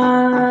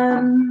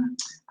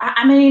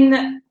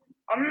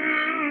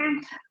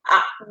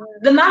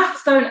 the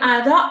maths don't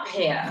add up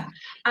here.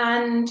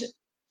 And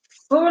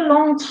for a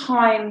long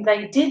time,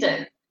 they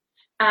didn't.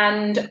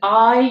 And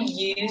I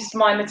used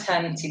my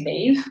maternity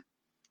leave.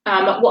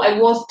 What I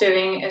was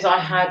doing is I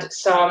had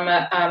some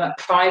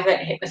private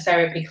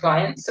hypnotherapy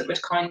clients that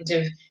would kind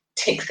of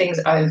tick things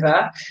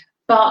over.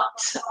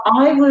 But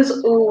I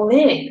was all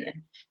in,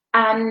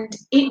 and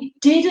it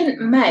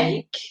didn't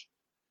make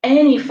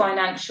any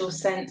financial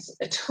sense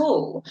at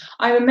all.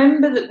 I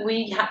remember that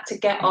we had to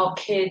get our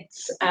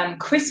kids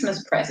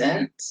Christmas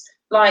presents,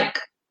 like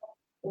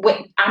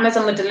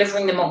Amazon were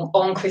delivering them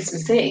on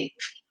Christmas Eve.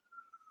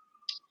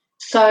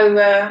 So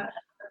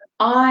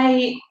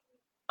I've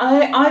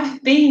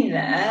been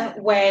there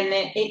when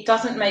it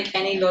doesn't make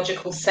any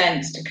logical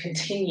sense to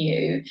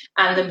continue,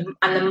 and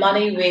the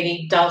money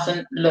really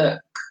doesn't look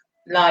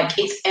like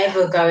it's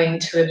ever going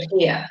to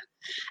appear.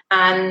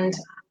 And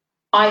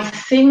I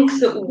think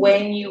that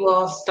when you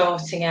are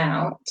starting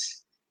out,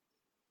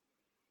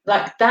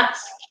 like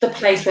that's the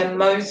place where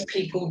most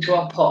people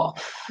drop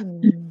off,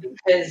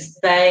 because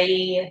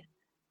there's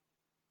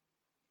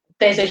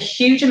a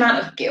huge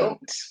amount of guilt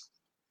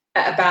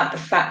about the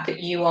fact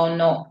that you are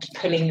not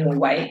pulling your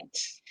weight.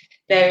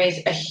 There is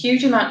a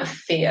huge amount of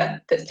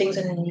fear that things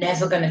are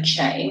never going to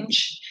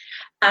change.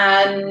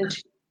 And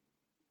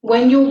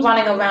when you're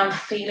running around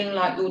feeling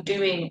like you're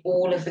doing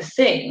all of the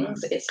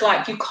things, it's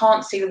like you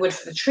can't see the wood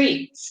for the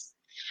trees.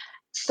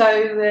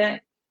 So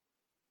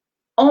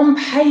on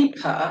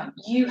paper,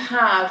 you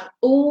have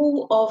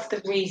all of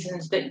the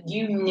reasons that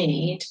you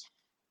need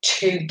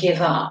to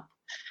give up.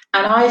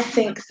 And I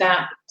think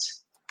that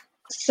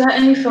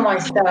certainly for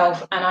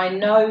myself, and I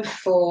know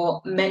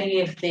for many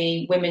of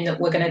the women that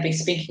we're going to be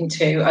speaking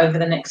to over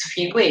the next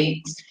few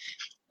weeks,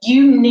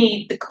 you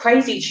need the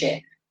crazy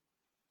chip.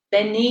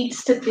 There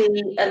needs to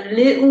be a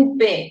little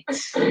bit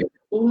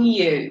in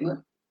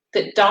you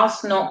that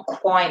does not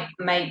quite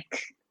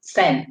make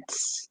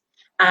sense.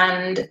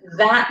 And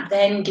that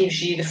then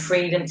gives you the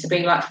freedom to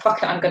be like,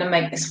 fuck it, I'm going to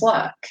make this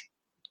work.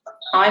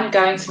 I'm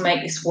going to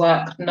make this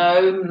work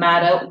no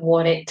matter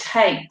what it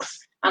takes.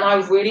 And I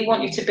really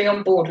want you to be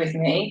on board with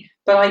me,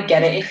 but I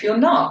get it if you're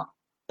not.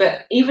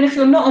 But even if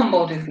you're not on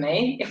board with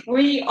me, if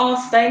we are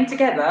staying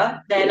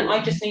together, then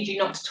I just need you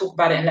not to talk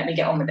about it and let me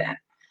get on with it.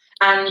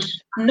 And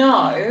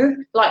no,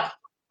 like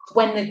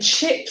when the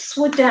chips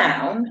were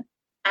down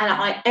and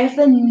I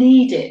ever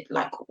needed,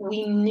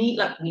 we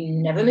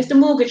never missed a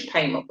mortgage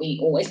payment. We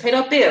always paid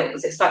our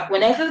bills. It's like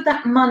whenever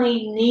that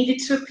money needed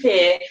to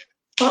appear,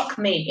 fuck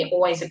me, it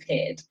always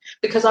appeared,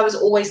 because I was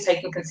always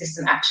taking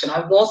consistent action.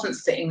 I wasn't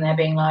sitting there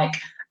being like,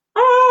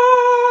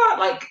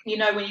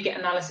 when you get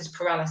analysis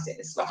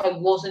paralysis, like I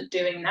wasn't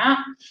doing that.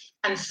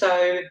 And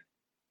so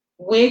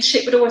weird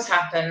shit would always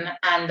happen,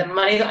 and the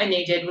money that I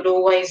needed would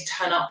always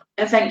turn up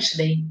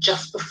eventually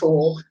just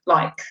before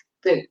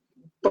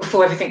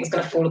everything was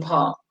going to fall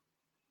apart.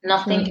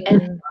 Nothing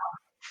ever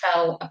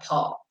fell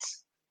apart.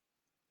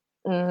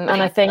 And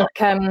I think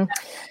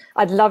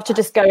I'd love to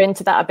just go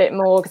into that a bit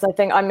more, because I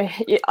think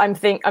I'm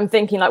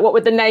thinking like, what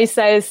would the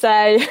naysayers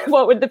say?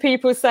 What would the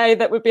people say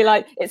that would be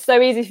like, it's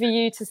so easy for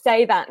you to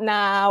say that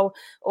now,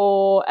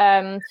 or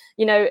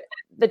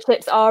the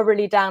chips are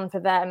really down for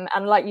them,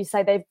 and like you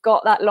say, they've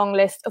got that long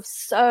list of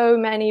so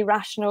many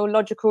rational,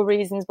 logical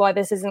reasons why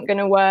this isn't going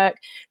to work.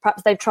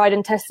 Perhaps they've tried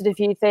and tested a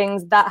few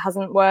things that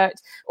hasn't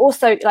worked.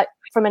 Also, like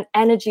from an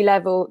energy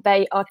level,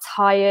 they are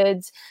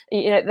tired.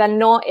 They're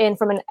not in,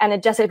 from an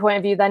energetic point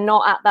of view, they're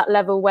not at that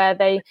level where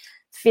they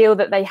feel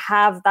that they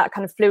have that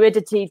kind of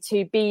fluidity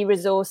to be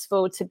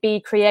resourceful, to be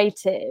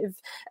creative.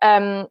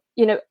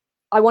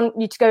 I want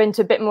you to go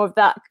into a bit more of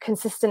that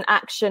consistent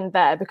action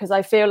there, because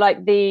I feel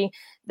like the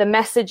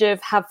message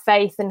of have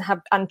faith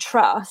and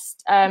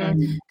trust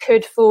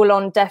could fall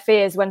on deaf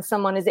ears when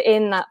someone is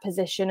in that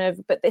position of,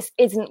 but this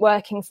isn't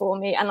working for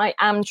me, and I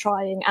am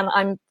trying, and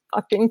I'm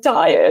fucking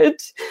tired.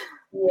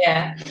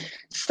 Yeah.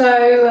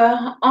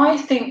 So I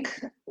think,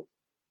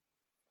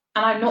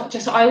 and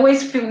I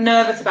always feel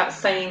nervous about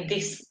saying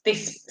this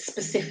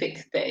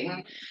specific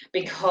thing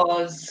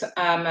because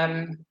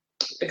I'm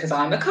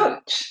a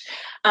coach.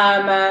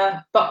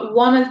 But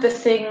one of the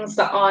things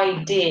that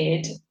I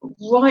did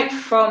right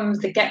from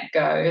the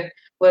get-go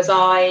was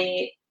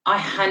I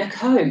had a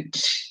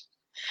coach.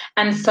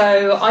 And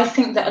so I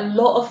think that a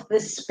lot of the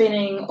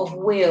spinning of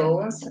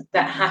wheels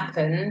that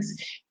happens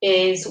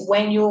is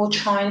when you're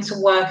trying to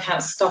work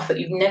out stuff that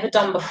you've never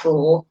done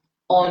before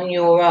on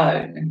your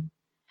own.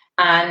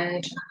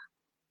 And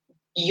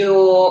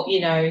you're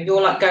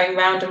like going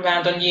round and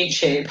round on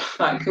YouTube,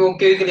 like you're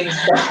Googling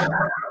stuff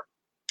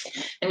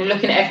and you're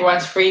looking at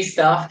everyone's free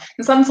stuff.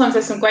 And sometimes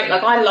there's some great,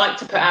 like I like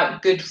to put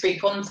out good free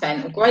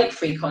content or great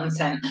free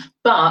content,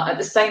 but at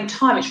the same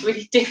time, it's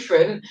really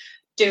different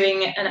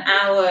doing an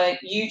hour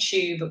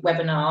YouTube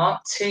webinar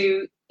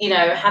to,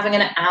 having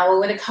an hour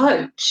with a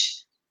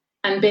coach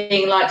and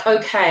being like,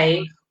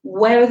 okay,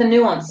 where are the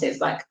nuances?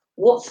 Like,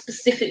 what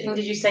specific thing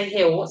did you say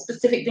here? Or what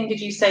specific thing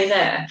did you say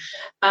there?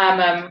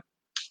 And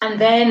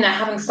then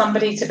having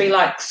somebody to be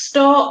like,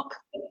 stop,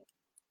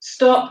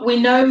 we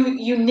know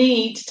you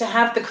need to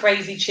have the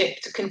crazy chip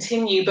to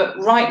continue, but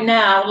right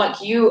now, like,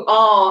 you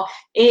are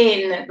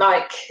in,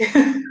 like,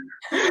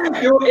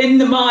 you're in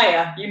the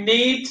mire. You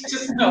need to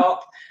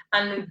stop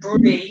and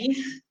breathe,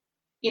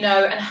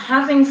 and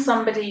having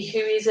somebody who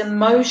is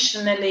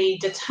emotionally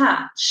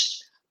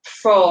detached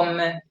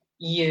from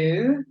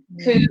you,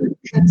 who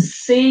can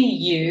see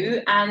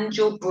you and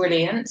your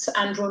brilliance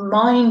and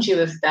remind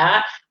you of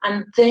that,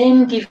 and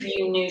then give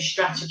you new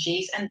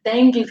strategies and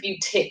then give you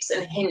tips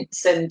and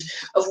hints and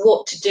of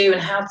what to do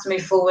and how to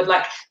move forward.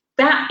 Like,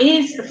 that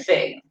is the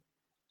thing,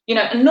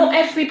 and not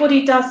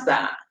everybody does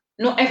that.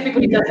 Not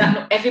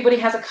everybody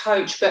has a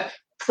coach, but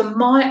from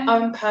my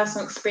own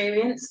personal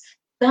experience,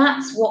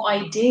 that's what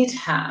I did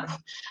have.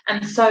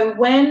 And so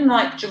when,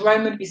 like,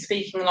 Jerome would be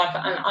speaking, like,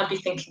 and I'd be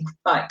thinking,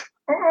 like,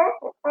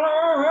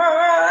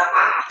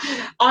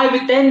 I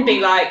would then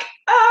be like,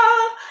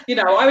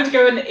 I would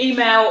go and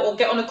email or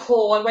get on a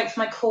call. I'd wait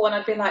for my call and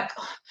I'd be like,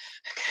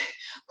 okay,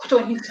 what do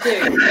I need to do?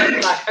 And I'd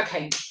be like,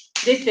 okay,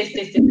 this,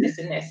 and this.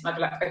 And I'd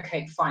be like,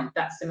 okay, fine,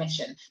 that's the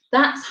mission.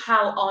 That's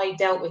how I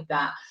dealt with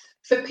that.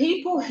 For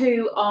people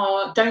who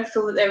don't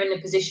feel that they're in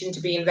a position to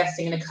be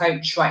investing in a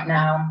coach right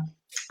now,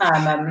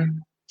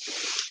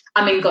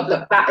 I mean, God,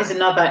 look, that is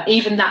another,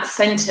 even that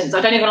sentence,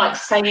 I don't even like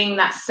saying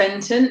that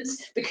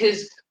sentence,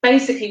 because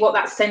basically what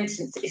that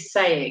sentence is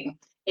saying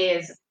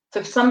is,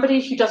 for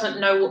somebody who doesn't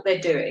know what they're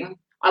doing,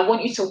 I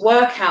want you to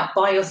work out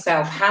by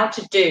yourself how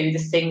to do the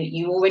thing that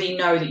you already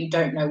know that you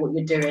don't know what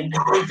you're doing.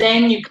 And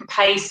then you can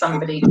pay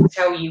somebody to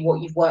tell you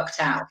what you've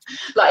worked out.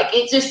 Like,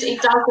 it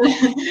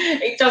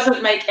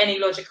doesn't make any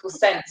logical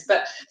sense.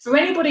 But for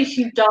anybody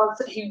who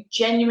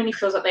genuinely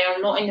feels like they are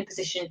not in a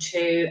position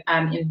to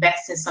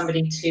invest in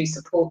somebody to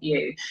support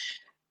you,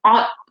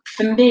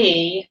 for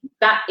me,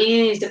 that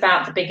is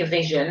about the bigger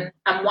vision.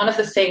 And one of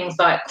the things,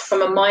 like,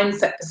 from a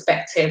mindset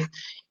perspective,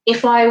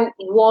 if I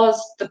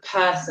was the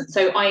person,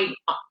 so I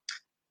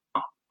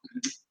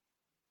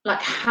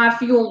like,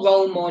 have your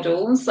role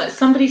models. Like,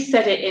 somebody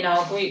said it in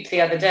our group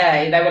the other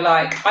day, they were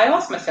like, I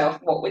asked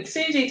myself, what would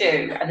Susie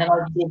do? And then I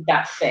did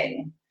that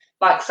thing.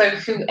 Like, so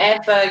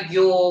whoever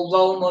your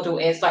role model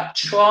is, like,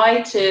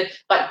 try to,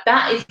 like,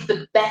 that is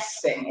the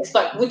best thing. It's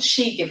like, would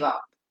she give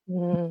up?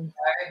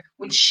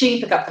 Would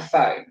she pick up the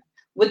phone?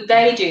 Would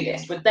they do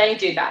this? Would they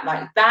do that?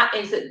 Like, that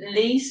is at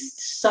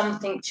least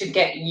something to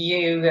get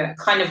you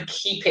kind of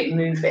keep it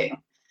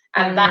moving.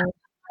 And that's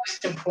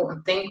the most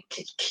important thing,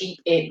 to keep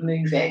it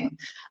moving.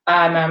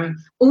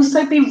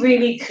 Also be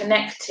really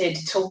connected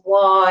to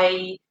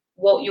why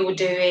what you're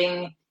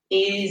doing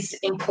is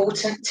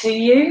important to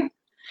you.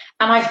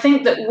 And I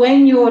think that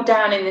when you're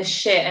down in the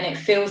shit and it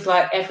feels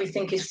like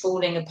everything is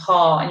falling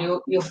apart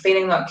and you're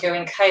feeling like you're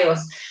in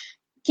chaos,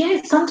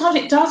 yeah, sometimes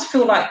it does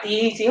feel like the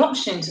easy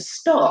option to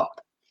stop.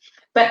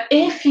 But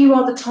if you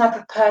are the type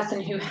of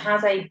person who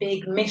has a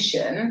big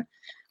mission,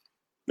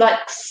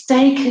 like,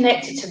 stay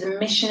connected to the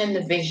mission and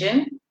the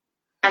vision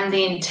and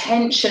the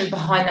intention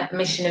behind that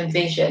mission and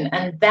vision.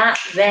 And that,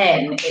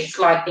 then, it's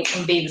like, it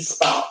can be the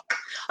spark.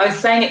 I was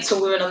saying it to a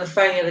woman on the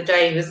phone the other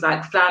day who was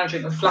like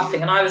floundering and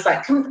fluffing, and I was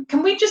like,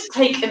 can we just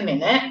take a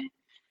minute?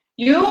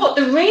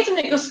 The reason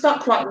that you're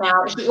stuck right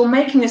now is that you're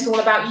making this all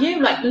about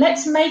you. Like,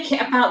 let's make it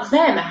about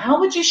them. How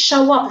would you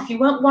show up if you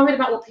weren't worried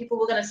about what people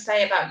were going to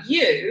say about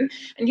you,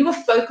 and you were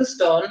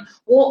focused on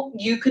what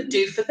you could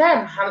do for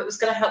them, how it was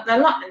going to help their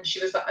life? And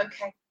she was like,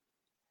 okay.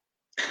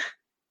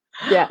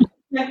 Yeah.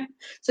 Yeah.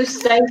 So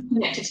stay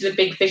connected to the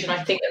big vision.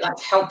 I think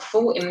that's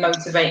helpful in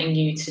motivating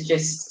you to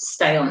just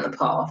stay on the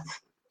path.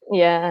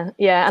 Yeah,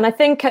 and I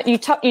think you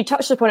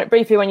touched upon it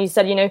briefly when you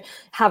said,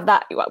 have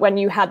that when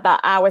you had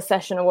that hour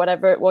session or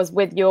whatever it was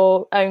with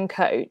your own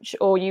coach,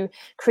 or you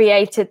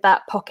created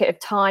that pocket of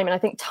time. And I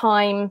think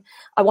time,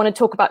 I want to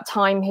talk about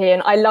time here,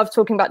 and I love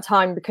talking about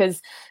time because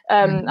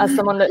as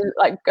someone that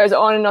like goes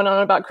on and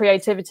on about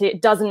creativity,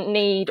 it doesn't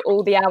need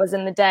all the hours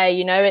in the day.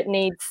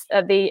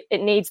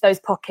 It needs those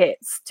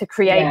pockets to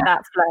create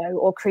that flow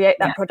or create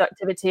that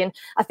productivity. And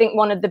I think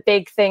one of the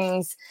big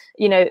things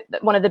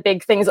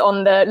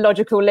on the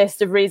logical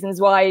list of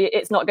reasons why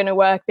it's not going to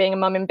work being a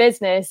mum in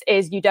business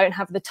is you don't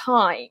have the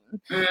time.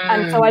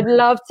 And so I'd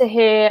love to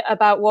hear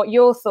about what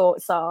your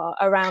thoughts are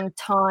around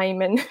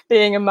time and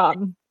being a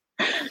mum.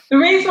 The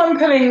reason I'm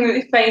pulling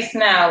the face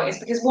now is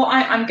because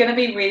I'm going to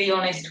be really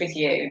honest with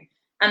you.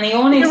 And the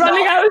honest You're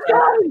running out of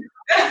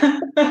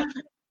time.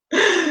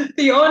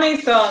 The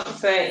honest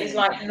answer is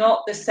like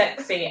not the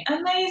sexy,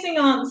 amazing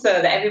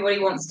answer that everybody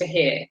wants to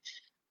hear.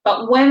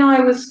 But when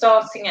I was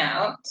starting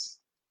out,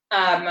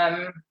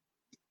 I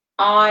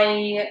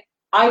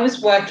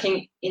was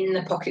working in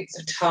the pockets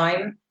of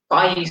time, but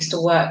I used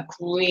to work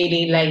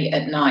really late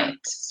at night.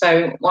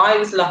 So I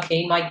was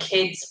lucky. My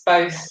kids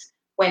both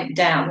went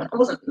down. I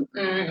was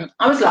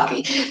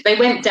lucky. They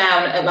went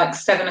down at like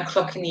 7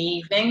 o'clock in the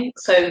evening.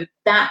 So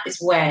that is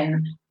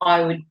when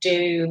I would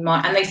do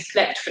and they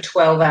slept for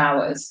 12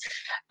 hours.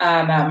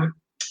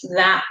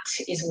 That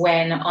is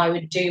when I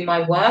would do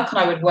my work, and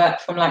I would work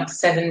from like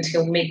 7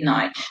 till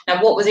midnight.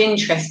 Now, what was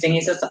interesting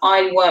is that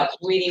I work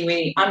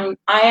really, I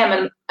am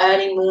an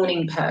early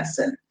morning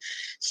person.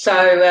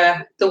 So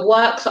the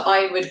work that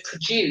I would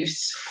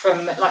produce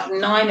from like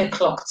 9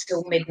 o'clock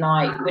till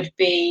midnight would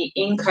be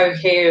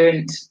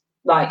incoherent.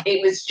 Like,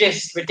 it was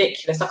just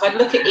ridiculous. Like, I'd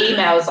look at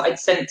emails that I'd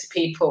sent to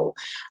people,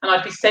 and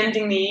I'd be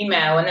sending the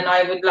email, and then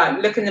I would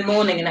like look in the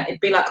morning, and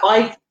it'd be like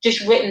I've just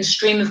written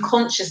stream of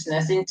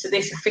consciousness into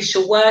this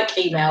official work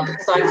email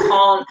because I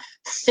can't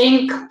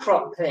think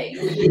properly.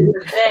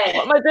 What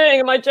am I doing?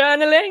 Am I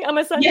journaling? Am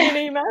I sending an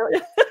email?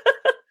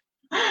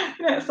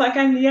 It's like,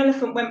 and the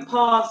elephant went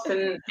past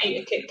and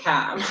ate a Kit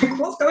Kat. I'm like,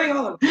 what's going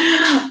on?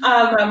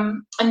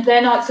 And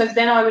then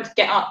I would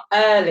get up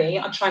early.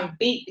 I'd try and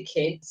beat the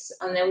kids,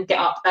 and then get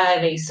up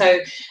early. So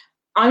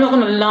I'm not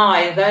going to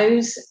lie,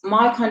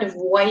 my kind of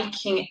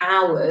waking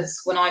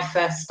hours when I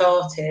first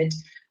started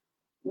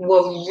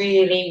were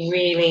really,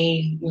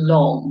 really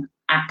long,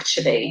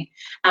 actually.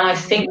 And I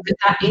think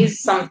that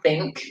is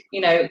something,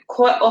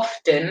 quite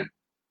often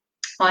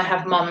I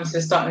have mums who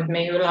are starting with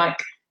me who are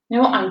like, you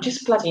know what, I'm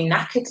just bloody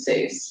knackered,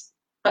 Zeus.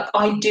 Like,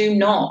 I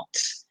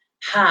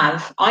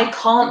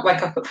can't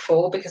wake up at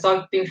 4 because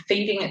I've been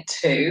feeding at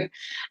 2,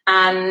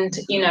 and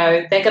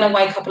they're going to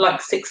wake up like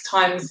 6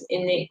 times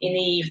in the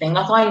evening.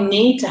 Like, I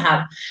need to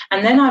have,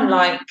 and then I'm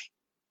like,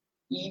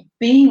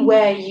 be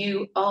where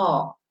you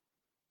are.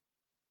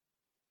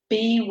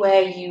 Be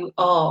where you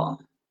are.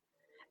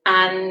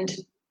 And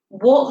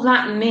what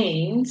that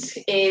means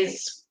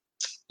is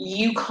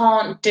you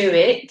can't do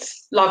it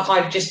like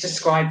I've just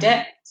described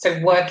it. So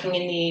working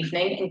in the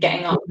evening and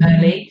getting up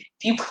early.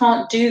 If you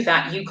can't do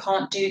that, you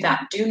can't do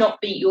that. Do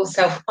not beat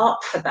yourself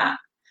up for that.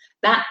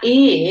 That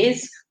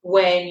is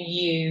when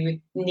you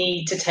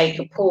need to take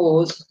a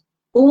pause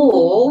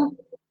or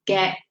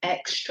get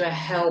extra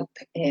help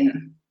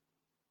in.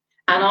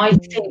 And I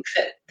think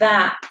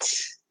that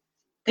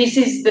this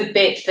is the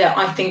bit that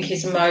I think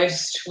is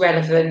most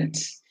relevant,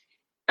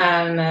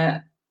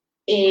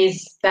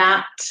 is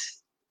that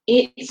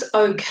it's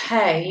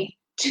okay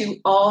to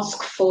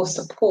ask for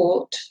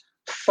support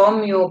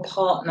from your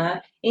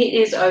partner. It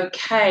is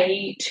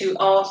okay to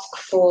ask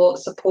for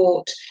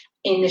support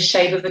in the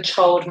shape of a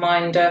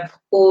childminder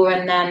or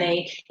a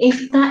nanny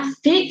if that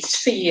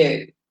fits for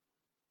you.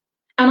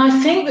 And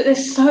I think that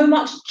there's so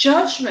much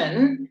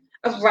judgment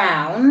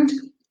around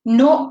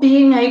not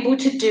being able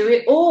to do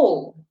it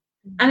all.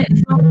 And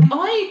it's like,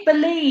 I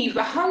believe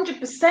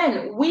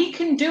 100% we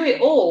can do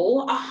it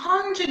all,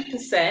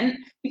 100%.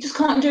 We just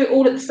can't do it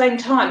all at the same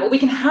time. Or we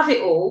can have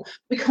it all,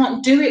 we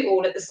can't do it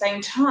all at the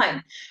same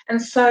time.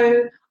 And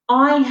so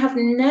I have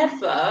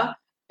never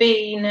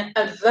been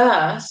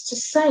adverse to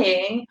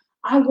saying,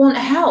 I want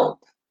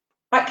help.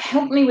 Like,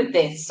 help me with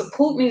this,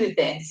 support me with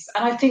this.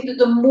 And I think that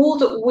the more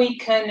that we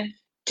can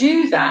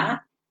do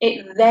that,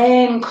 it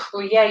then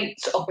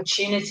creates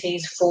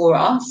opportunities for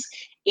us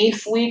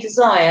if we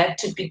desire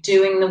to be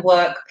doing the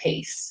work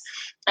piece.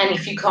 And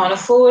if you can't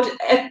afford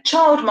a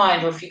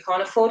childminder, or if you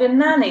can't afford a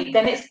nanny,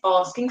 then it's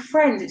asking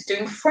friends, it's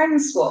doing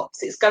friend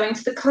swaps, it's going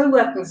to the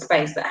co-working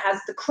space that has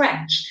the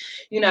crèche.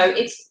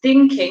 It's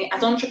thinking,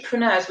 as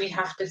entrepreneurs, we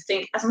have to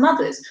think, as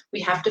mothers,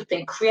 we have to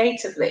think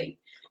creatively.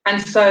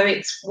 And so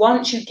it's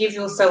once you give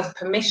yourself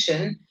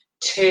permission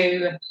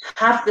to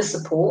have the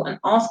support and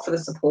ask for the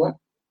support,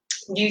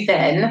 you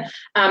then,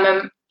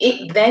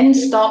 it then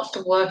starts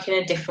to work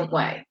in a different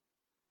way.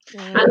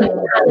 And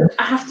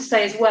I have to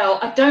say as well,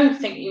 I don't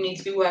think you need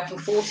to be working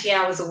 40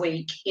 hours a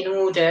week in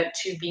order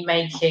to be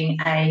making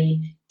a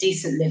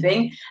decent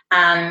living.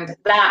 And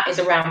that is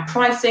around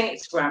pricing,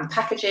 it's around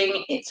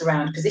packaging, it's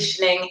around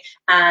positioning,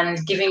 and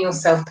giving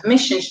yourself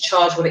permission to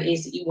charge what it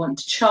is that you want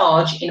to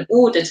charge in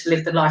order to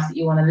live the life that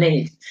you want to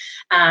live.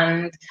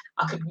 And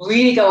I could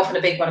really go off on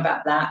a big one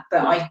about that,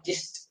 but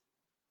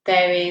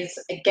there is,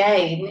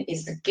 again,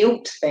 it's the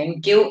guilt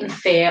thing, guilt and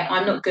fear,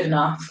 I'm not good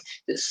enough,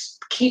 that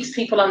keeps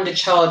people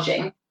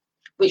undercharging,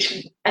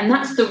 and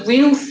that's the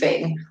real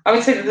thing. I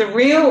would say that the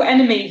real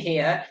enemy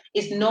here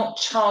is not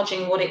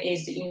charging what it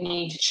is that you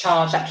need to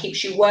charge. That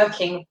keeps you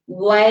working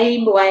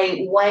way,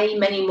 way, way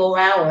many more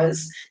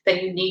hours than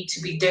you need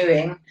to be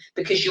doing,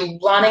 because you're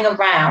running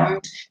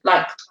around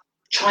like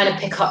trying to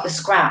pick up the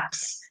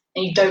scraps,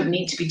 and you don't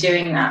need to be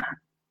doing that.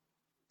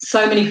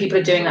 So many people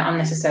are doing that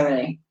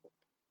unnecessarily.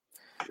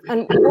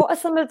 And what are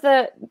some of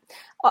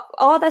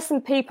are there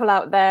some people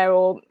out there,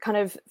 or kind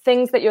of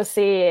things that you're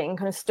seeing,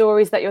 kind of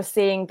stories that you're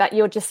seeing, that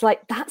you're just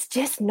like, that's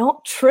just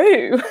not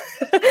true?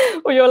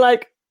 Or you're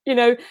like,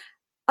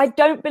 I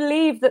don't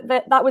believe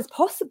that was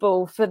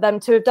possible for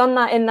them to have done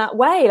that in that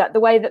way, like the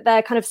way that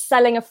they're kind of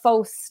selling a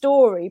false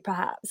story,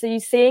 perhaps. Are you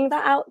seeing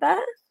that out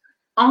there?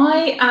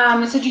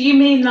 So do you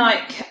mean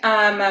like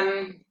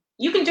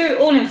you can do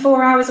it all in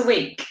 4 hours a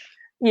week?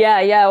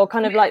 Yeah, or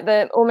kind of like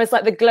almost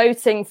like the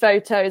gloating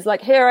photos,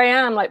 like, here I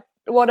am, like,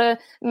 what a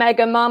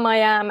mega mum I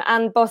am,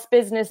 and boss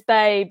business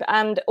babe,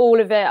 and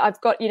all of it.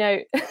 I've got,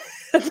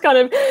 it's kind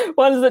of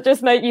ones that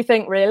just make you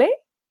think, really?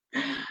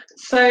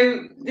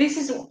 So this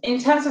is, in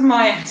terms of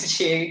my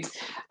attitude,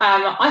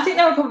 I think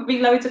there are probably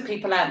loads of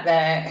people out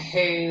there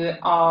who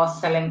are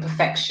selling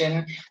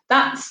perfection.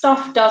 That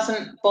stuff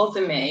doesn't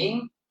bother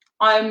me.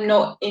 I'm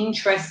not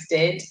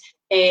interested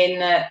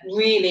in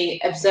really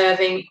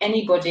observing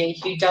anybody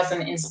who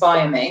doesn't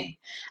inspire me.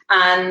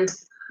 And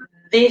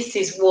this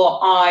is what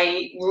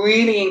I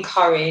really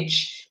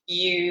encourage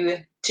you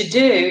to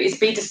do, is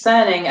be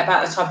discerning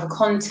about the type of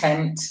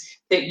content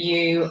that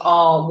you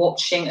are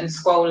watching and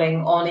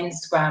scrolling on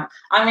Instagram.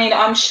 I mean,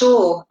 I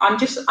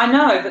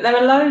know that there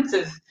are loads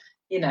of,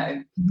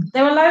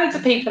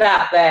 people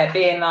out there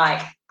being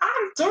like,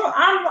 I've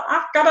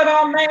got it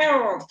all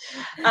nailed.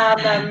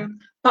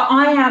 But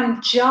I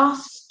am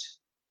just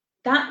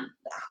that.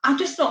 I'm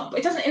just not,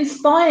 it doesn't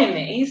inspire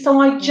me. So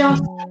I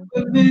just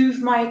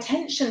remove my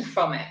attention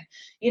from it.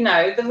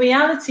 The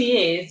reality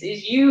is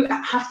you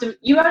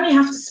only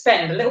have to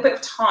spend a little bit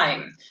of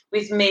time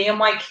with me and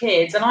my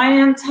kids. And I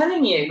am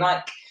telling you,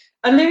 like,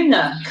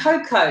 Aluna,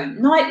 Coco,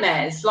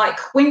 nightmares. Like,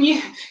 when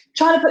you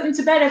try to put them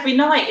to bed every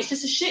night, it's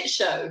just a shit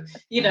show.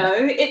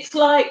 It's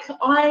like,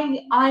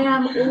 I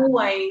am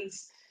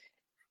always,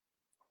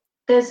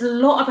 there's a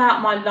lot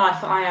about my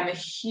life that I am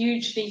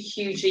hugely,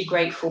 hugely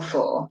grateful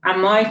for.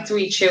 And my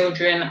 3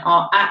 children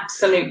are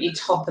absolutely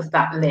top of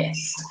that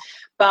list.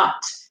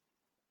 But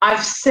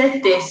I've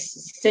said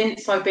this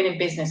since I've been in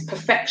business: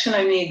 perfection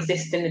only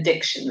exists in the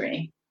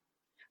dictionary.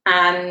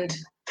 And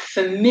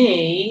for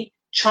me,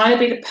 trying to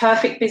be the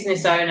perfect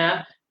business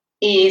owner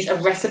is a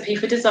recipe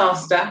for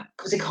disaster,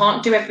 because we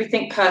can't do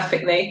everything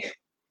perfectly.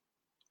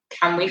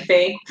 Can we,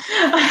 Fi?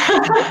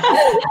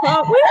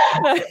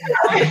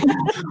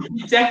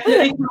 We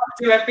definitely can't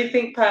do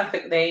everything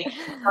perfectly.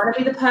 Trying to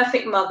be the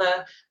perfect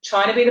mother,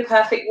 trying to be the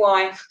perfect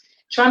wife,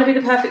 trying to be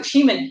the perfect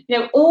human.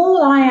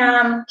 All I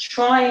am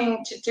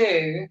trying to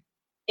do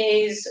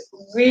is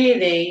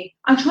really,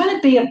 I'm trying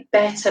to be a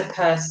better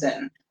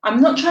person.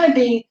 I'm not trying to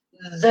be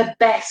the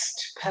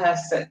best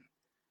person.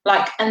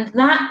 And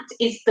that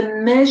is the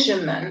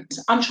measurement.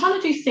 I'm trying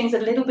to do things a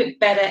little bit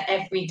better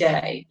every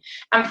day.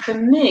 And for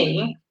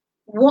me,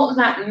 what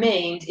that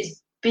means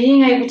is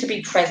being able to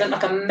be present,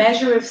 like a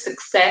measure of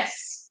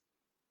success.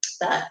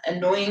 That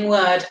annoying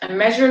word, a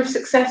measure of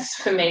success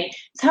for me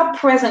is how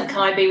present can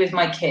I be with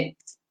my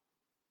kids?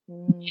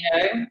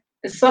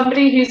 As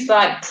somebody who's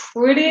like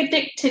pretty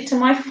addicted to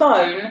my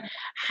phone,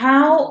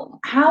 how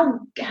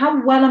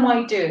well am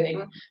I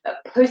doing at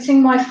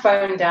putting my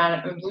phone down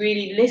and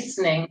really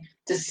listening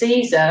to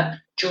Caesar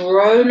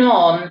drone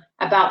on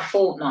about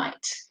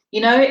Fortnite?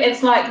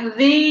 It's like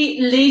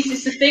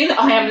it's the thing that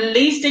I am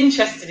least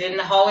interested in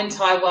the whole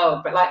entire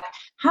world. But like,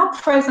 how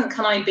present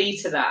can I be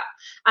to that?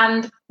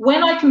 And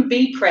when I can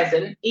be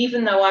present,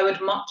 even though I would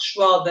much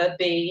rather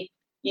be,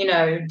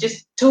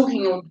 just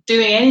talking or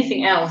doing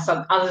anything else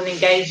other than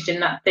engaged in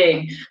that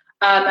thing,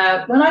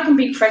 when I can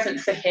be present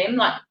for him,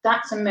 like,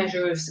 that's a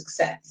measure of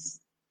success.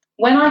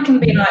 When I can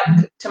be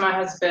like to my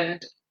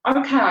husband,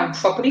 okay, I'm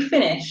properly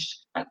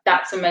finished, like,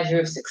 that's a measure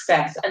of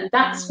success. And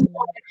that's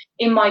why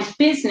in my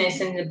business,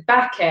 in the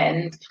back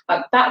end,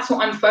 like, that's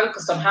what I'm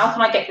focused on. How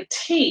can I get the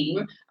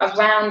team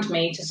around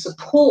me to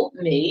support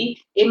me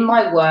in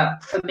my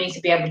work, for me to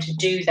be able to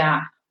do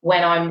that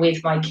when I'm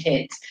with my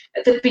kids?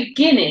 At the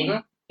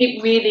beginning,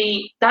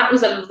 that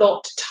was a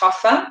lot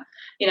tougher.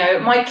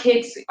 My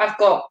kids, I've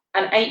got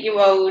an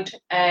 8-year-old,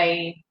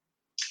 a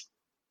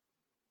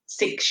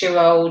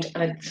 6-year-old,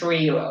 and a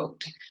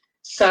 3-year-old.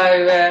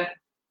 So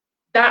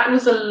that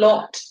was a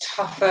lot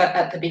tougher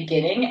at the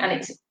beginning,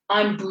 and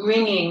I'm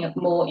bringing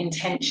more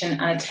intention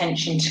and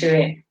attention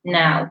to it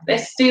now. They're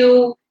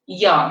still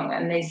young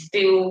and they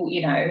still,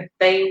 you know,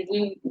 they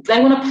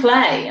want to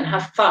play and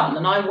have fun,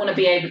 and I want to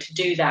be able to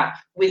do that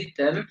with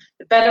them.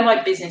 The better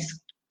my business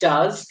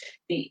does,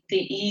 the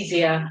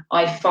easier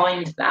I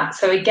find that.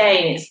 So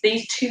again, it's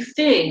these two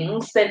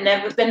things. They're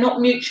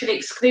not mutually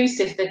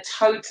exclusive. They're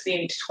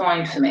totally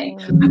intertwined for me.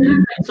 I don't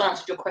know if I've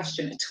answered your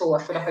question at all.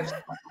 I feel like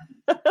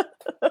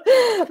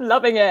I've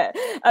loving it.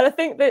 And I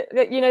think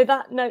that you know,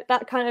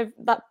 that kind of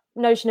that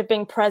notion of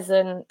being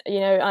present,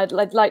 you know, I'd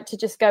like to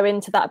just go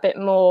into that a bit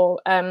more,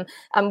 and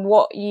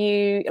what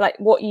you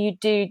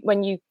do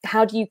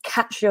how do you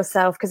catch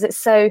yourself? Because it's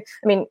so,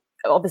 I mean,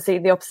 obviously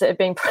the opposite of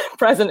being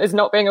present is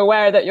not being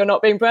aware that you're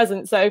not being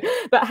present. So,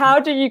 but how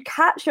do you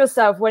catch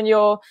yourself when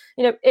you're,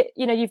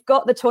 you've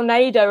got the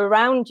tornado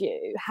around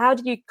you? How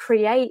do you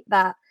create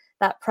that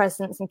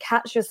presence and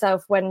catch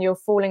yourself when you're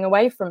falling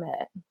away from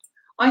it?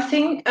 I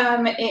think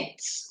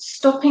it's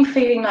stopping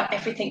feeling like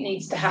everything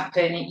needs to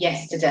happen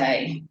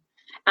yesterday.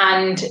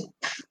 And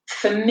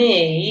for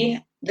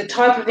me, the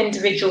type of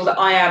individual that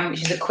I am,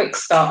 which is a quick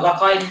start,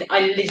 like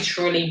I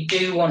literally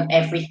do want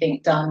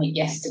everything done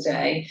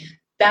yesterday.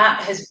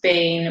 That has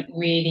been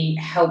really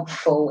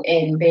helpful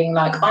in being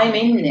like, I'm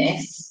in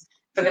this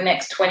for the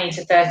next 20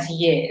 to 30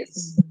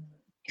 years.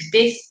 If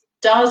this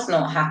does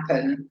not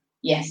happen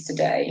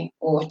yesterday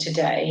or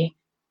today,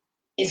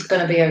 it's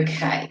going to be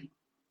okay.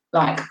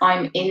 Like,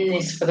 I'm in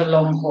this for the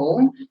long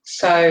haul.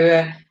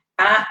 So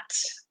at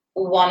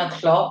 1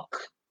 o'clock,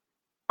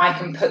 I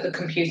can put the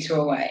computer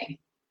away.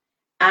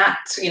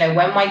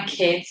 When my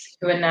kids,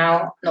 who are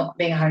now not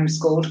being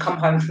homeschooled, come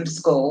home from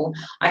school,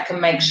 I can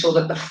make sure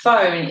that the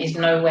phone is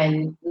nowhere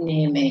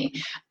near me.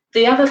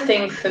 The other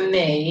thing for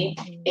me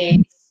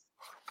is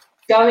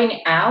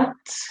going out,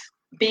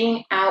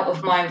 being out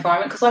of my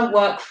environment, because I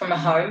work from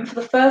home. For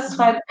the first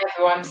time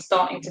ever, I'm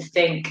starting to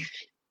think,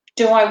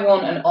 do I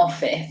want an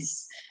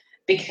office?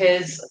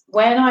 Because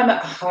when I'm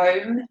at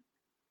home,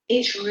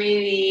 it's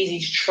really easy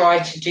to try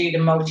to do the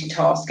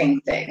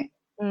multitasking thing.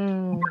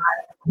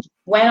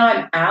 When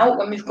I'm out,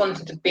 when we've gone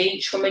to the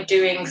beach, when we're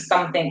doing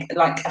something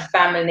like a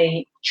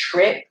family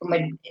trip,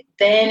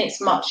 then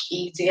it's much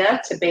easier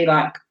to be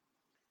like,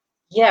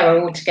 yeah,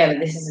 we're all together.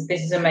 This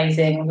is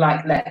amazing.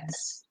 Like,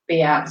 let's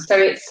be out. So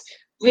it's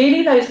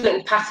really those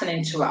little pattern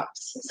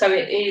interrupts. So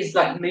it is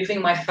like moving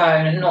my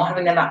phone and not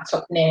having the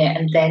laptop near,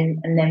 and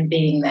then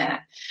being there.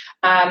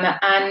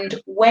 And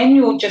when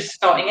you're just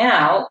starting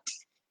out,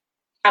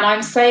 and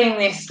I'm saying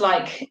this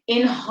like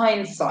in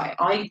hindsight,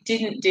 I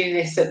didn't do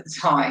this at the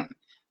time.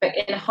 But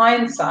in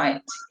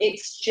hindsight,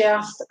 it's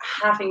just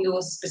having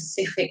your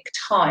specific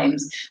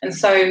times. And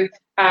so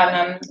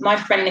my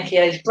friend Nikki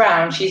Ellis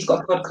Brown, she's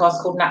got a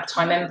podcast called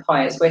Naptime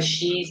Empires, where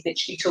she's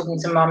literally talking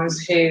to mums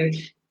who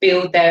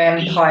build their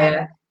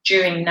empire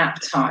during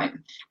nap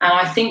time. And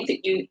I think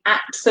that you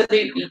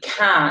absolutely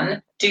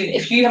can do,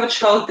 if you have a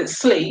child that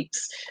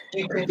sleeps,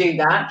 you can do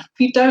that. If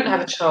you don't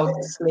have a child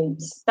that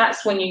sleeps,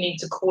 that's when you need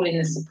to call in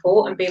the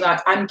support and be like,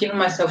 I'm giving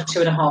myself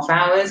 2.5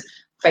 hours.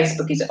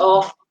 Facebook is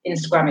off,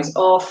 Instagram is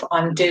off.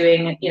 I'm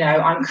doing,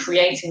 I'm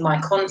creating my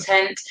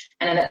content.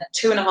 And then at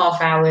 2.5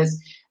 hours,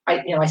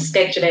 I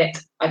schedule it,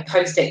 I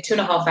post it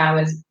 2.5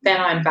 hours, then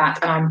I'm back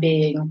and I'm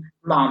being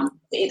mum.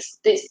 It's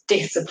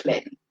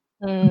discipline.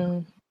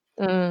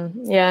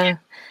 Yeah.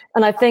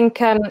 And I think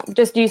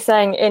just you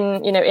saying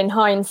in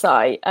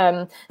hindsight,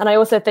 and I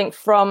also think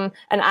from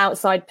an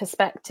outside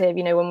perspective,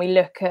 when we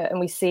look at and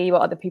we see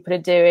what other people are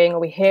doing, or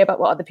we hear about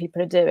what other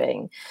people are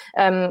doing,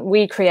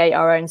 we create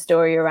our own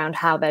story around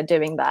how they're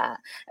doing that.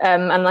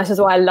 And this is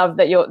why I love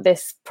that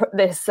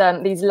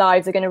these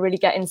lives are going to really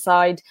get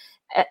inside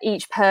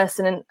each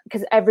person, and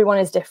because everyone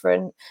is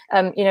different,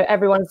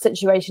 everyone's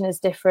situation is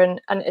different,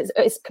 and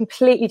it's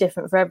completely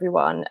different for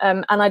everyone.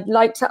 And I'd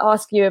like to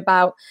ask you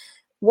about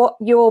what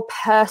your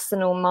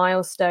personal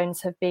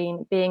milestones have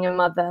been being a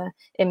mother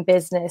in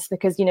business,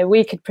 because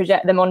we could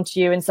project them onto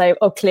you and say,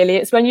 oh, clearly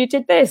it's when you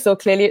did this, or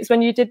clearly it's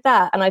when you did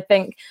that. And I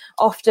think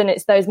often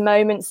it's those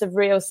moments of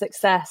real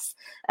success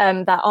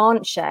that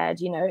aren't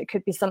shared. It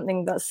could be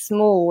something that's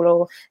small,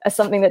 or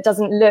something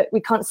that we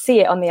can't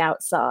see it on the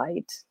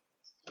outside.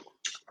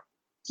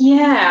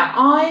 Yeah,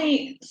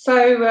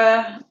 there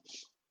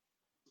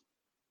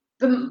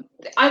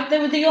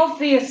were the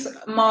obvious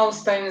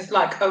milestones,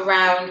 like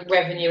around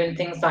revenue and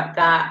things like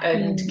that,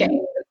 and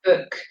getting the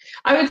book.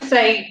 I would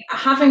say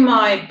having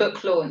my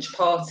book launch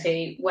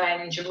party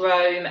when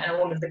Jerome and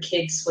all of the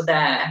kids were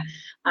there,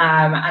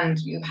 and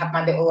you had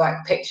my little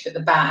picture at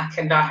the back,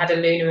 and I had a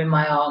Luna in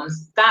my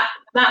arms. That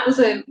was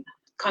a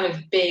kind of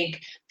big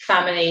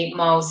family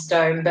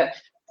milestone. But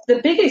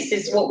the biggest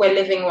is what we're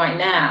living right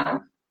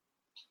now.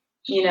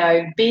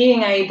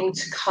 Being able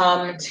to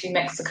come to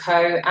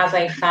Mexico as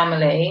a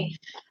family,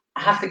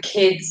 have the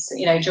kids,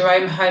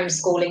 Jerome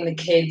homeschooling the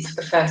kids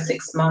for the first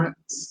 6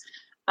 months,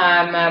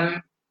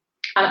 and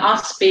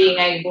us being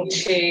able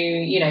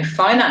to,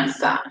 finance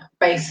that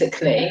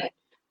basically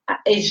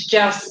is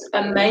just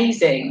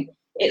amazing.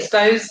 It's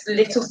those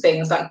little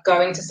things, like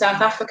going to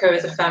South Africa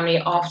as a family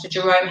after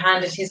Jerome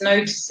handed his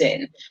notice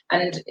in,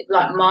 and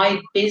like my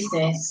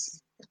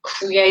business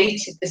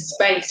created the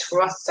space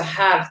for us to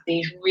have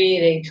these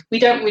really, we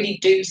don't really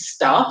do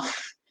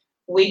stuff,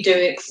 we do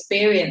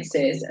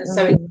experiences. And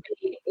so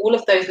it's all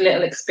of those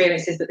little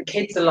experiences that the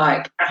kids are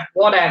like,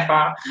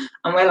 whatever.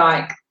 And we're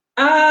like,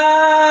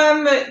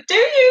 do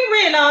you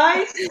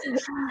realise? And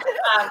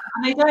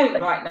they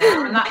don't right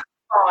now, and that's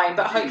fine,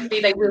 but hopefully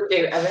they will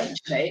do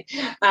eventually.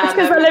 It's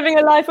because they're living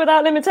a life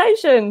without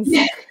limitations.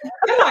 Yeah.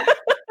 I'm like,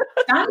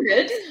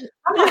 standard?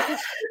 I'm like,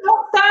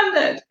 not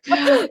standard.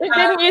 It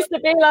didn't used to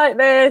be like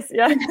this.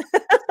 Yeah.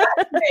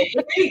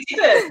 It really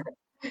didn't.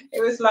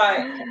 It was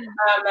like,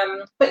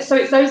 but so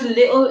it's those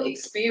little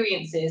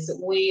experiences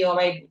that we are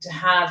able to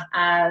have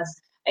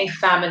as a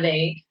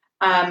family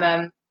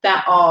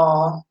that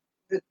are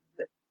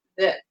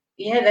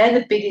they're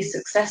the biggest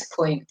success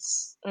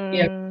points.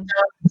 You know,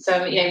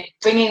 so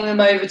bringing them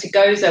over to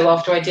Gozo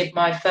after I did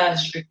my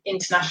first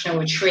international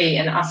retreat,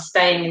 and us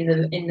staying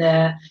in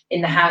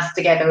the house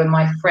together, and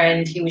my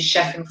friend, he was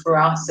chefing for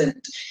us,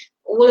 and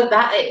all of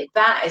that.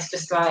 That is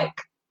just like,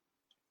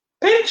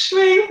 pinch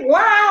me,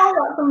 wow,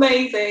 that's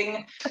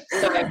amazing.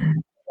 So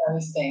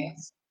those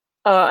things.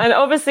 Oh, and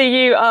obviously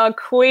you are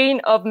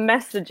queen of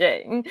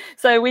messaging,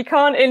 so we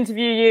can't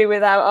interview you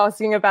without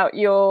asking about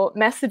your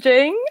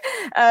messaging.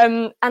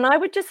 And I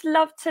would just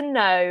love to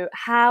know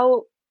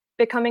how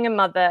becoming a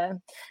mother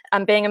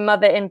and being a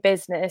mother in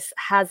business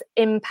has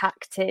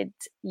impacted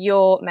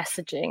your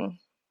messaging.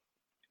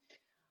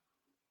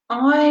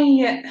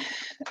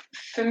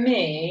 For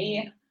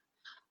me,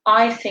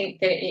 I think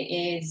that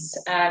it is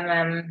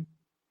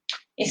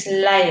it's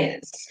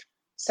layers.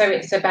 So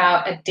it's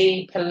about a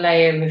deeper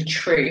layer of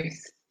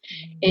truth.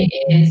 It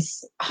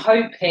is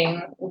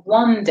hoping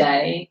one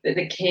day that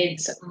the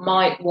kids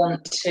might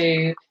want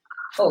to,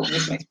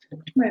 this makes me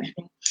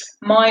emotional,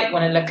 might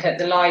want to look at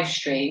the live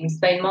streams.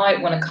 They might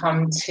want to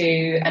come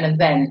to an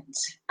event.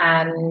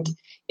 And,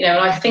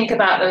 I think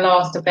about the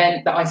last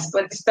event that I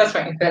spoke, this does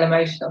make me feel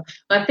emotional.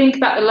 When I think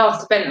about the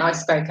last event that I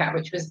spoke at,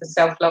 which was the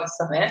Self-Love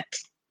Summit,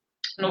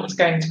 I'm not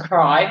going to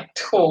cry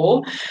at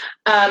all.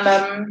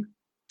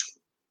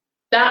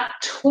 That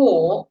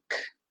talk,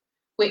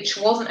 which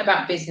wasn't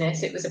about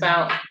business, it was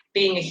about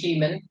being a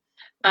human.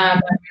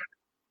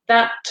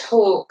 That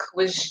talk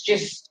was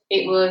just,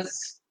 it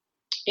was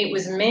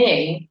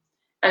me,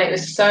 and it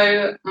was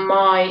so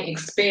my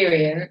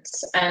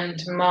experience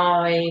and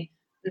my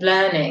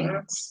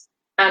learnings,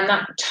 and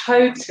that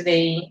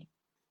totally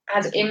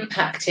has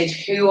impacted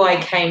who I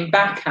came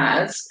back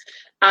as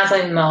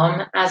a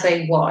mum, as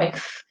a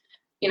wife,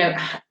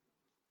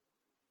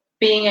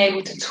 being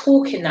able to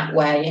talk in that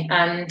way.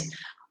 And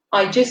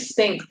I just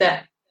think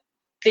that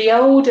the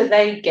older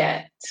they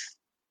get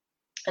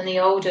and the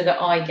older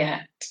that I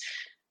get,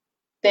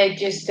 there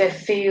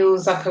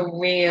feels like a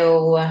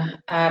real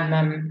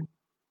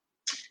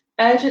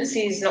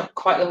urgency is not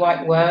quite the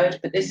right word,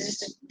 but there's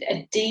just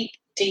a deep,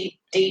 deep,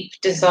 deep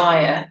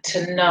desire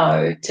to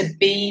know, to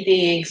be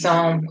the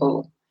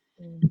example.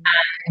 And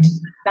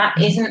that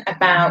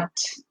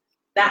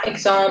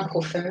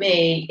example for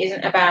me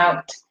isn't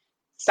about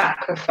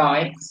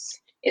sacrifice.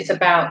 It's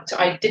about,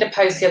 I did a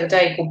post the other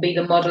day called "Be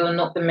the Model and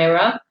Not the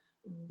Mirror."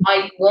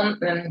 I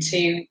want them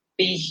to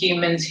be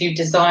humans who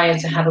desire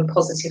to have a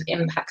positive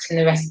impact in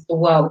the rest of the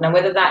world. Now,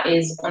 whether that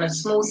is on a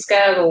small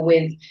scale or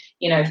with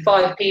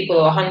 5 people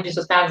or hundreds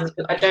or thousands of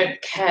people, I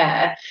don't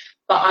care,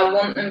 but I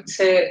want them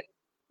to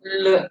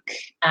look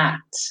at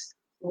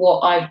what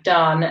I've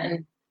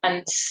done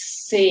and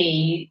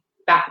see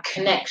that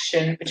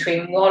connection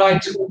between what I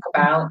talk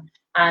about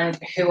and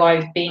who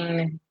I've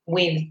been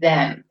with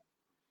them.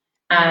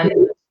 And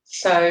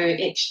so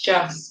it's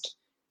just,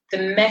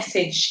 the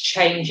message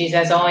changes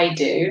as I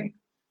do,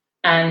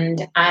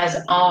 and as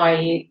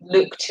I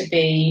look to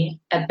be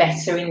a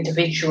better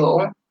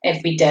individual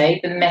every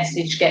day, the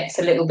message gets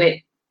a little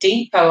bit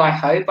deeper, I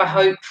hope. I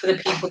hope for the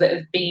people that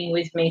have been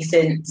with me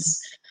since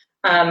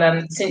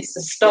the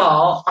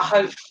start,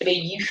 hopefully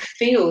you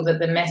feel that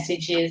the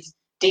message is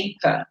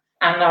deeper.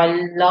 And I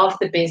love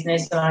the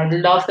business, and I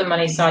love the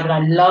money side, and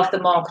I love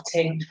the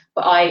marketing,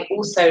 but I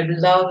also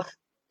love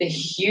the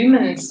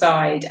human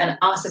side and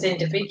us as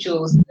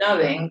individuals,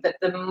 knowing that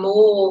the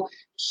more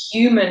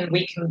human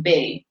we can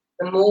be,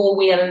 the more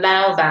we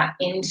allow that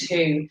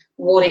into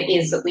what it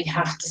is that we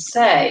have to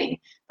say,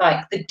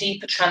 like the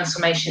deeper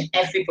transformation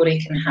everybody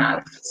can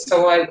have.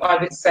 So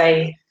I would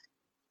say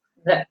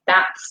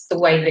that's the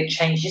way that it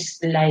changes,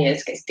 the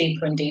layers, gets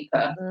deeper and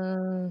deeper.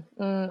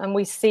 And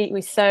we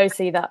so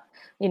see that,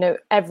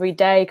 every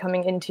day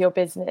coming into your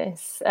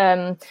business.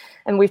 And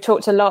we've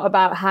talked a lot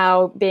about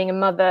how being a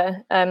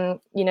mother,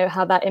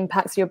 how that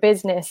impacts your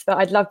business. But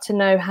I'd love to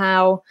know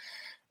how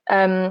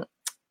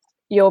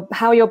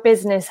your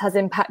business has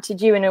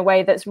impacted you in a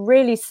way that's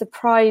really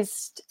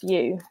surprised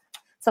you,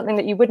 something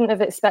that you wouldn't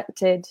have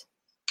expected.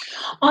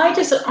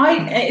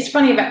 It's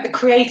funny about the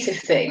creative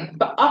thing,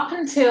 but up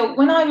until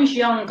when I was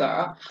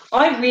younger,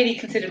 I really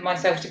considered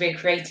myself to be a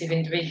creative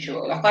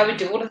individual. Like I would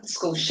do all of the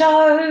school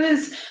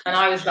shows, and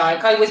I was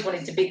like, I always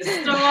wanted to be the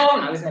star,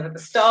 and I was never the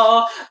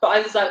star, but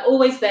I was like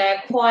always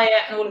there, quiet,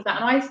 and all of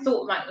that. And I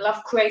thought, like,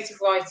 love creative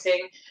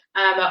writing.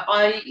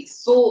 I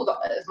thought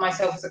of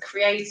myself as a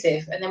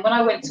creative, and then when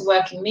I went to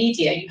work in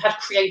media, you had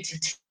creative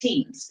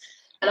teams,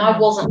 and I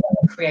wasn't on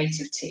a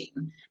creative team,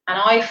 and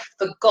I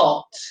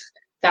forgot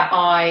that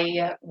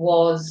I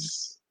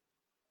was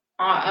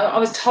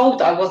told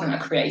that I wasn't a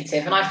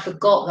creative, and I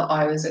forgot that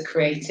I was a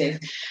creative.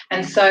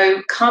 And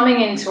so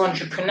coming into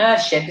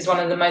entrepreneurship is one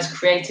of the most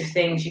creative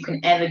things you can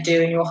ever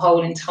do in your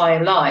whole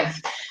entire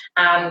life.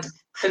 And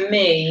for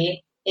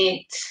me,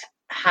 it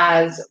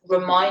has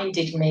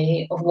reminded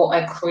me of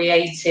what a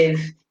creative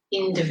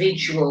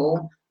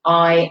individual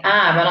I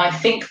am. And I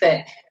think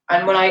that,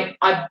 and when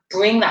I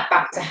bring that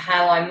back to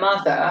how I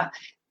mother,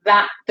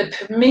 that the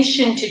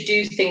permission to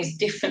do things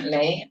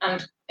differently,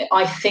 and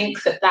I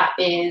think that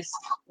is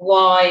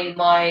why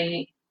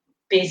my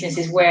business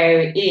is where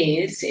it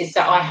is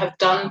that I have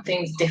done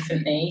things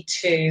differently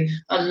to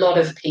a lot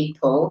of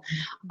people.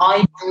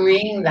 I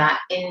bring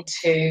that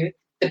into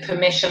the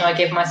permission I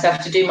give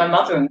myself to do my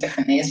mothering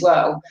differently as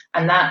well,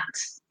 and that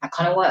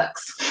kind of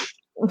works.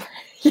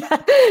 Yeah,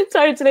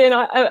 totally. And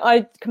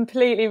I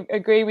completely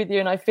agree with you.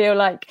 And I feel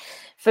like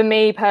for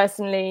me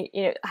personally,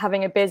 you know,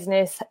 having a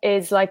business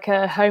is like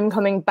a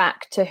homecoming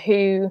back to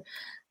who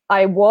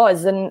I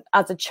was, and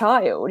as a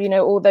child, you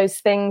know, all those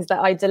things that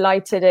I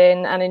delighted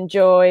in and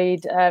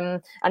enjoyed,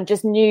 and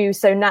just knew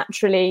so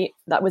naturally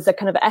that was a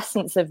kind of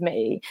essence of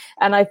me.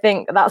 And I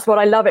think that's what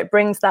I love. It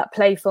brings that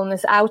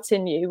playfulness out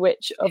in you,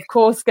 which of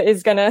course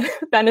is going to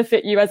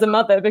benefit you as a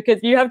mother because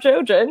you have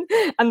children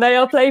and they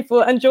are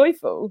playful and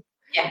joyful.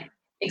 Yeah,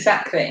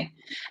 exactly.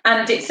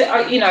 And it's,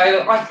 you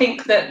know, I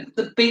think that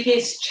the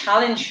biggest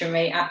challenge for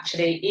me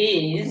actually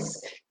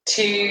is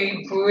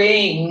to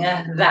bring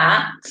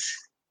that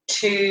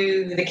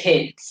to the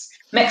kids.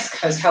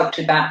 Mexico's helped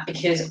with that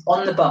because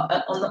on the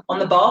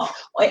bath,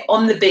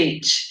 on the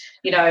beach,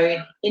 you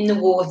know, in the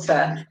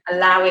water,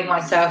 allowing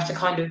myself to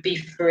kind of be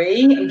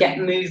free and get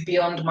moved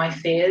beyond my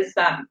fears,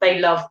 that they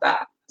love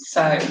that.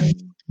 So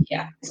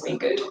yeah, it's been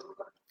good.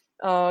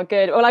 Oh,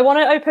 good. Well, I want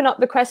to open up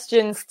the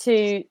questions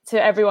to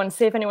everyone,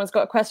 see if anyone's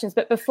got questions.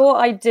 But before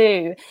I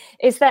do,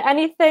 is there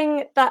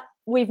anything that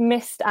we've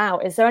missed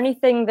out? Is there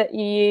anything that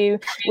you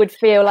would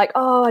feel like,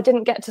 oh, I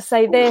didn't get to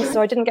say this,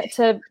 or I didn't get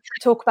to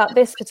talk about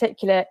this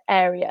particular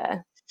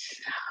area?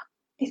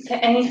 Is there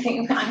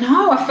anything? I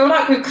know, I feel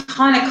like we've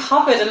kind of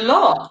covered a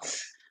lot.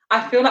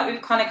 I think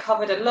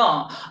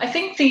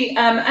the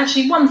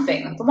actually the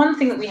one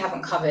thing that we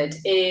haven't covered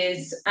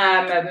is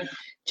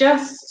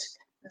just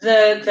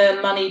the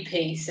money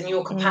piece and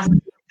your capacity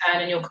to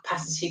earn and your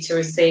capacity to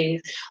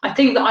receive. I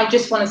think that I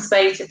just want to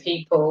say to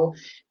people,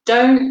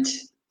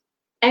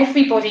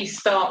 everybody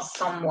starts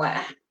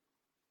somewhere.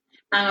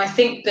 And I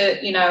think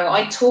that, you know,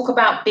 I talk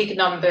about big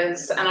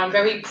numbers and I'm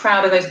very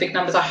proud of those big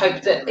numbers. I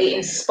hope that it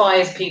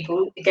inspires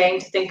people again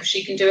to think if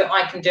she can do it,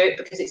 I can do it,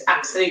 because it's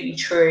absolutely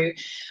true.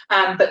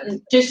 But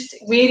just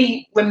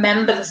really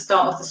remember the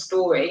start of the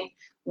story,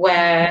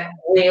 where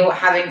we were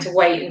having to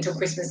wait until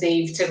Christmas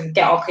Eve to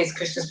get our kids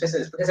Christmas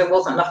presents because there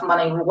wasn't enough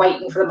money. We're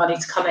waiting for the money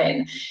to come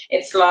in.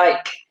 It's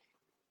like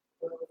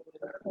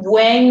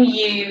when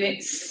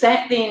you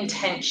set the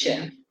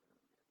intention,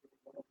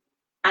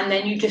 and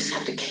then you just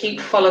have to keep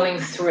following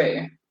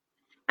through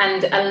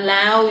and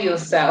allow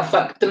yourself,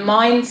 like the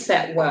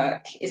mindset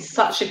work is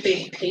such a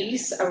big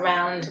piece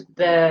around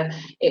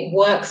it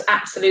works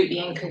absolutely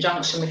in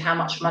conjunction with how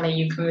much money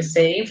you can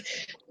receive.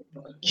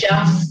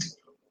 Just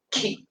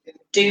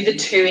do the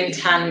two in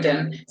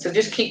tandem. So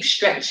just keep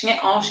stretching it.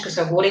 Ask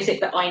yourself, what is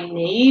it that I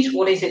need?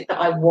 What is it that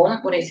I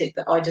want? What is it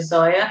that I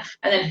desire?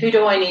 And then who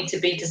do I need to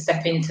be to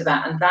step into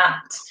that? And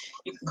that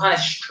you can kind of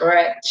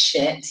stretch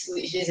it,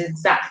 which is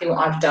exactly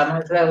what I've done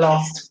over the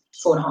last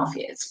 4.5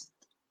 years.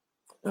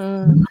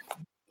 I'm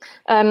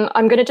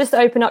going to just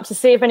open up to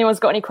see if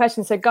anyone's got any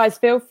questions. So guys,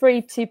 feel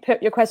free to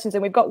put your questions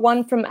in. We've got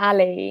one from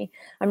Ali.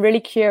 I'm really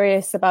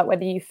curious about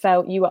whether you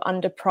felt you were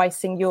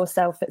underpricing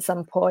yourself at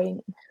some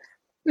point.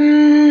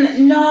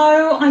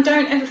 No, I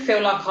don't ever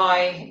feel like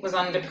I was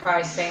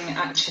underpricing,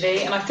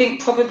 actually. And I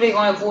think probably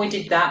I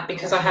avoided that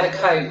because I had a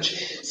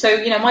coach. So,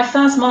 you know, my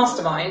first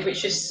mastermind,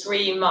 which was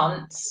 3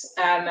 months,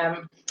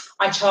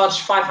 I charged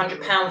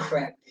 £500 for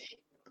it.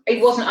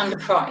 It wasn't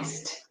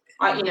underpriced.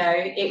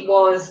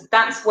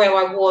 That's where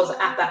I was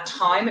at that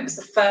time. It was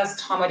the first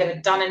time I'd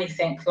ever done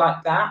anything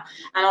like that.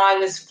 And I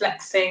was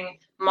flexing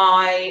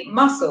my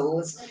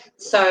muscles.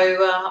 So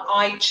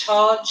I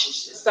charged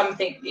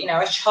something, you know,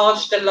 I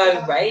charged a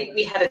low rate.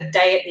 We had a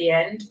day at the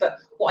end, but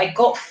what I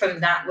got from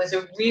that was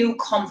a real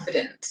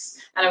confidence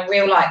and a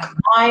real like,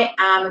 I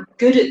am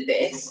good at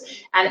this.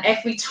 And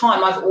every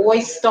time I've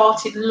always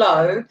started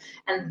low,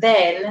 and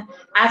then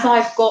as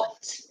I've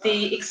got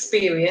the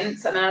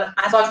experience and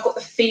as I've got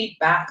the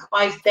feedback,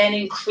 I've then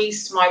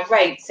increased my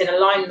rates in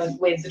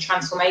alignment with the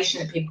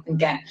transformation that people can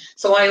get.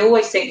 So I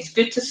always think it's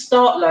good to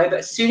start low, but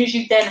as soon as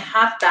you then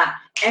have that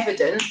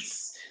evidence,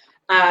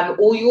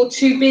 or you're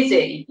too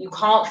busy, you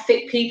can't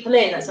fit people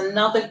in, that's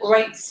another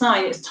great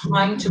sign it's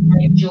time to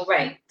raise your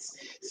rates.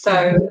 So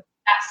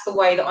that's the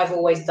way that I've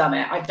always done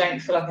it. I don't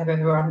feel like I've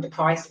ever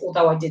underpriced,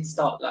 although I did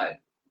start low.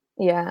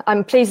 Yeah,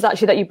 I'm pleased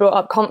actually that you brought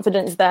up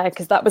confidence there,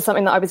 because that was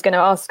something that I was going to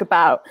ask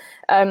about.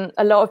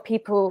 A lot of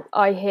people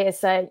I hear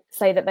say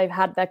that they've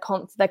had their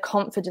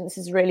confidence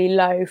is really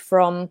low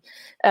from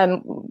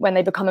when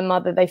they become a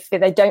mother.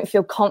 They don't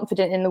feel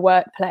confident in the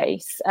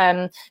workplace.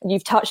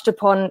 You've touched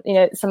upon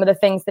some of the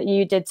things that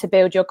you did to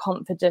build your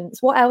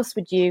confidence. What else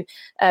would you?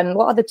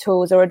 What other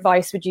tools or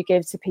advice would you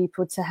give to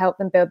people to help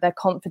them build their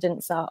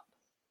confidence up?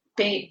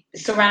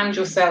 Surround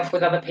yourself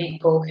with other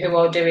people who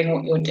are doing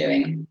what you're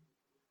doing.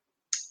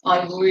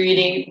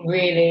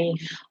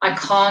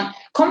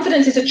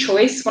 Confidence is a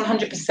choice,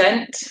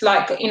 100%.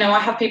 Like, I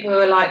have people who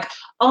are like,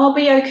 I'll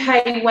be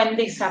okay when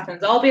this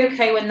happens, I'll be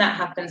okay when that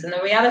happens. And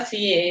the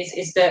reality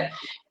is that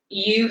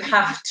you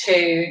have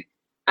to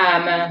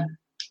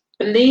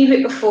believe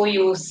it before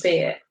you will see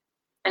it.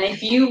 And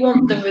if you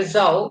want the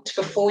result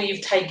before you've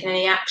taken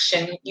any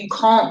action, you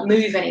can't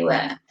move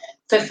anywhere.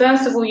 So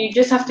first of all, you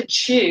just have to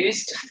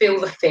choose to feel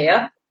the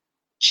fear.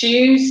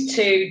 Choose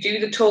to do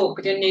the talk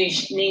with your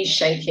knees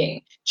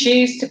shaking.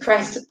 Choose to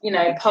press,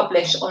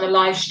 publish on a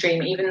live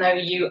stream, even though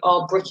you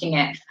are bricking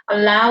it.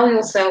 Allow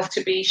yourself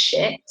to be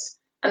shit.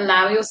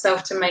 Allow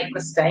yourself to make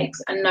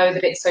mistakes and know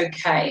that it's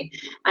okay.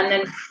 And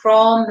then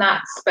from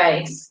that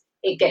space,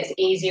 it gets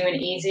easier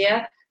and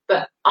easier.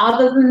 But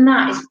other than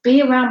that, is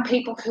be around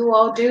people who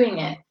are doing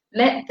it.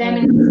 Let them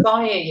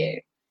inspire you.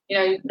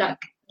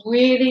 Like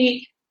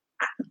really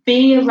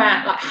be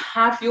around, like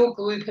have your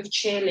group of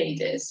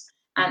cheerleaders.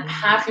 And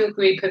have your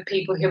group of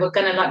people who are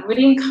going to like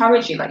really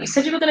encourage you. Like you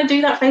said you were going to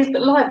do that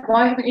Facebook Live.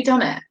 Why haven't you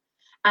done it?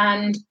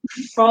 And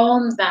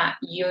from that,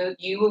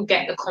 you will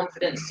get the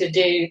confidence to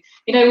do,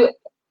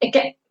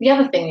 again, the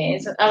other thing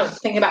is, I was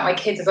thinking about my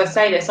kids as I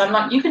say this, I'm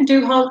like, you can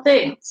do hard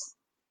things.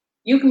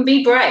 You can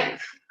be brave,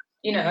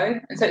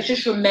 And so it's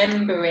just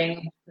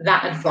remembering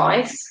that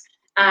advice.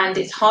 And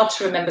it's hard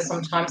to remember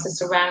sometimes to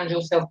surround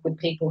yourself with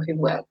people who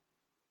will.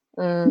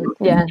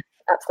 Yeah.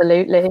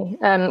 Absolutely.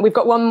 We've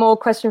got one more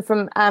question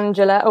from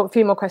Angela, or a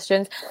few more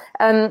questions.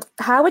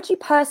 How would you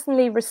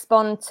personally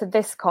respond to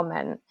this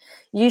comment?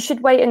 You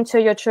should wait until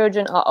your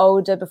children are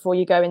older before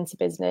you go into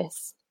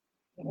business.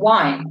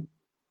 Why?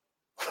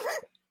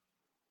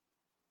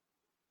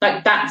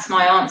 Like, that's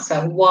my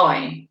answer.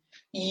 Why?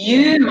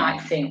 You might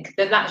think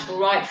that that's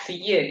right for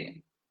you,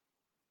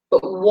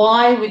 but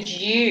why would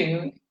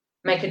you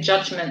make a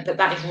judgment that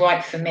that is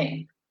right for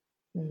me?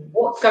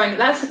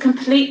 That's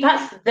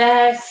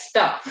their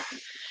stuff.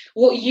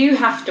 What you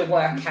have to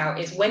work out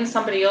is when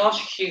somebody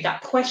asks you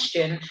that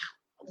question,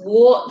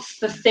 what's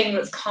the thing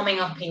that's coming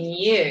up in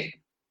you?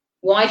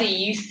 Why do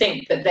you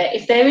think that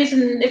if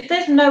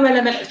there's no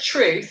element of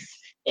truth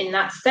in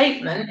that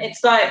statement,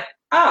 it's like,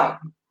 oh,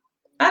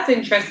 that's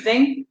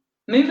interesting.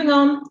 Moving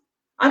on.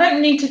 I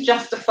don't need to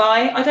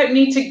justify. I don't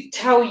need to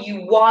tell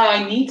you why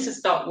I need to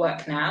start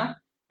work now.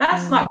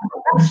 That's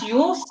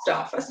your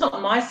stuff. That's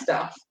not my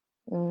stuff.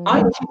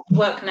 I choose to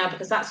work now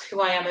because that's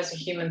who I am as a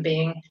human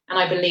being, and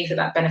I believe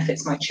that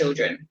benefits my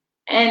children.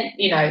 And,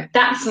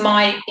 that's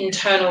my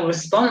internal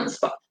response,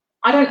 but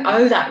I don't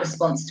owe that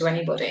response to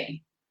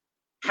anybody.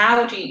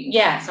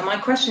 So my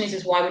question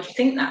is why would you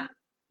think that?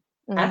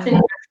 That's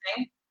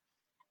interesting.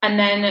 And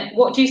then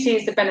what do you see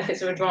as the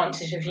benefits or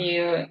advantage of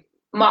you?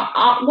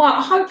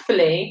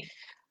 Hopefully,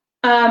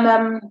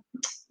 everything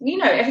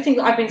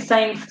that I've been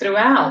saying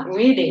throughout,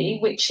 really,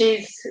 which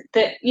is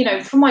that,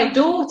 for my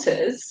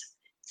daughters,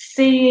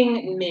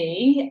 seeing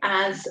me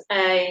as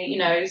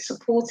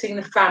supporting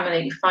the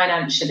family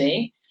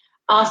financially,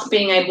 us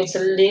being able to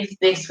live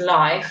this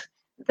life,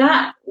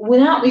 that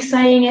without me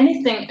saying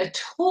anything at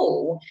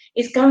all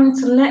is going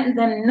to let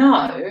them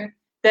know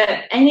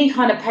that any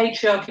kind of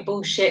patriarchy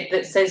bullshit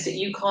that says that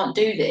you can't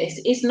do this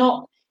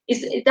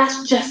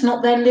that's just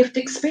not their lived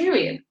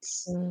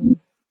experience.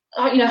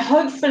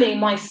 Hopefully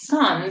my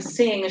son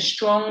seeing a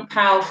strong,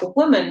 powerful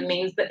woman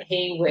means that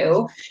he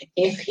will,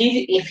 if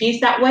he's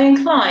that way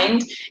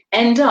inclined,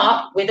 end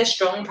up with a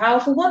strong,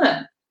 powerful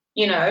woman.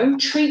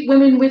 Treat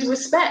women with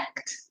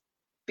respect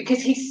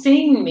because he's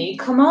seen me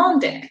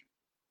command it.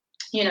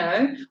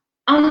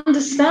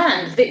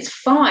 Understand that it's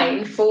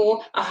fine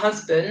for a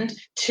husband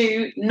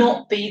to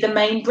not be the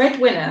main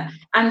breadwinner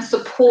and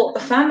support the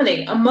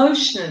family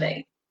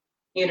emotionally,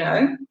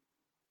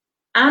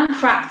 and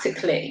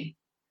practically.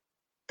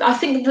 I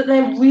think that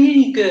they're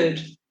really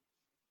good,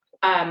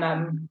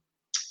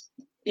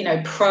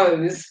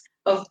 pros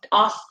of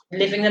us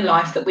living the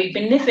life that we've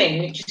been living.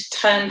 We've just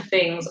turned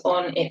things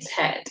on its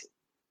head.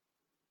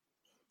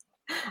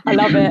 I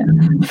love it.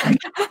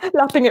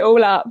 Lapping it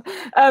all up.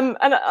 And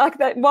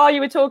while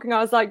you were talking, I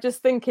was like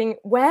just thinking,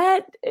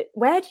 where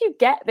do you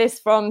get this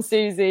from,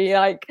 Susie?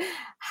 Like,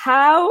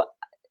 how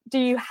do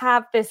you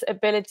have this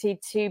ability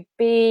to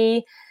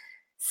be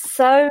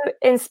so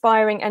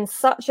inspiring and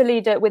such a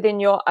leader within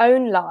your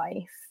own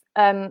life,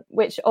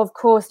 which of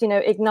course,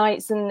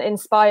 ignites and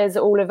inspires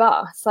all of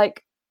us?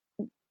 Like,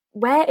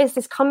 where is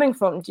this coming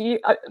from? Do you,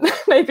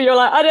 maybe you're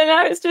like, I don't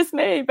know, it's just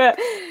me, but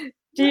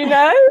do you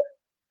know?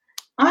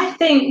 I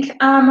think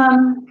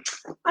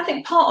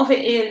part of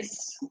it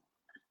is,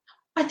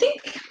 I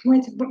think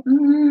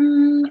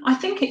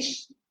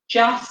it's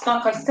just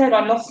like I said,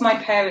 I lost my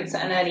parents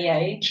at an early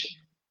age,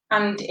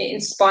 and it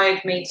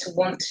inspired me to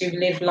want to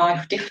live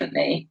life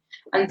differently.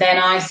 And then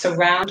I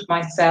surround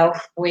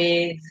myself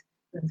with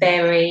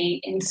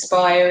very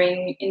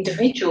inspiring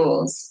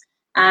individuals.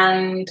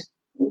 And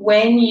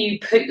when you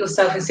put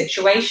yourself in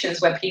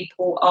situations where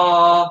people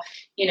are,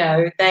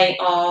 they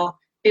are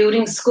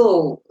building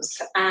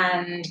schools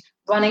and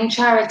running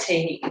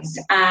charities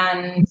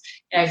and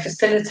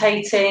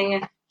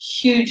facilitating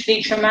huge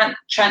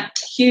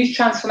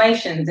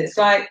transformations, it's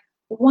like,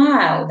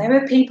 wow, there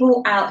are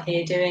people out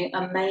here doing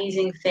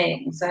amazing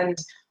things, and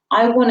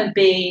I want to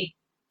be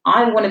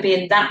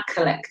in that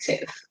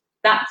collective.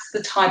 That's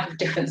the type of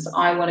difference that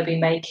I want to be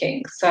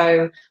making.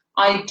 So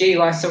I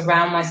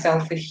surround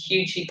myself with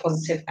hugely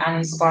positive and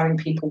inspiring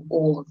people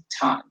all the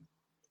time.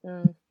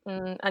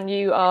 And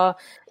you are,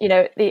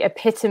 the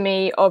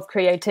epitome of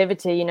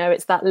creativity.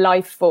 It's that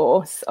life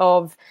force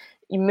of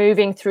you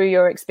moving through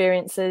your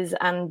experiences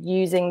and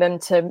using them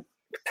to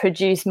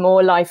produce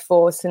more life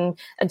force and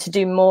to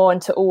do more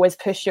and to always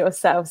push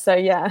yourself. So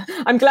yeah,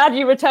 I'm glad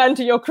you returned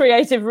to your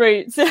creative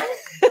roots. Thank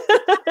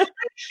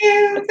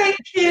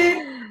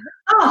you.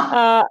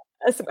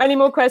 Any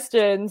more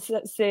questions?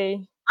 Let's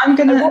see. I'm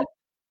gonna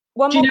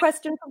one more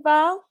question for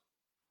Val.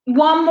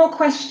 One more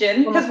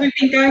question, because we've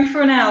been going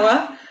for an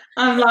hour.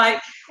 I'm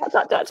like,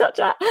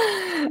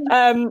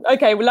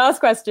 okay, well, last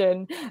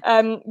question.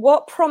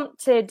 What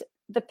prompted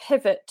the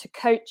pivot to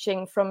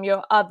coaching from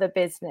your other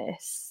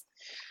business?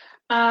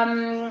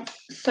 So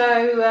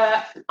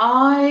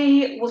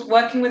I was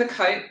working with a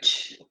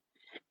coach,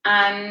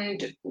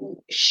 and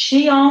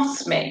she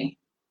asked me,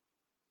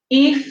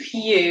 if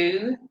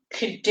you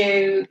could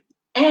do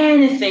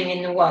anything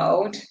in the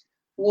world,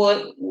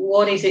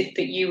 what is it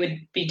that you would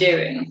be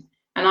doing?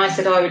 And I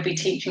said, I would be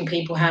teaching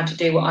people how to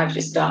do what I've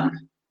just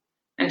done.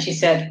 And she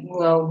said,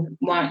 well,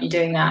 why aren't you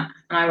doing that?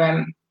 And I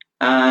went,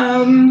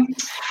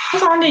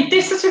 because I need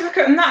this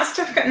certificate and that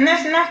certificate and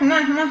this and that and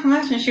that and that and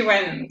that. And she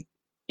went,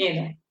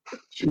 get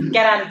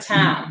out of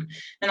town.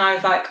 And I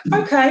was like,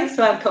 okay.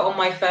 So I put on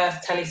my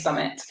first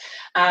telesummit.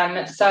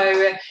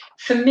 So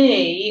for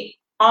me,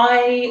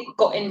 I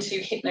got into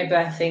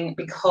hypnobirthing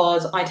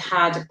because I'd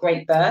had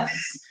great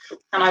births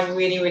and I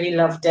really, really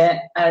loved it.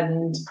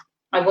 And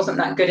I wasn't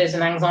that good as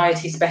an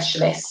anxiety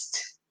specialist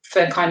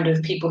for kind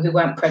of people who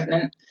weren't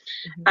pregnant.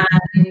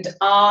 And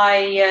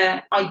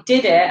I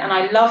did it and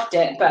I loved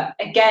it. But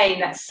again,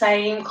 that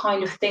same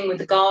kind of thing with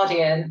The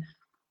Guardian,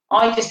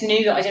 I just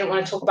knew that I didn't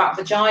want to talk about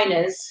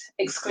vaginas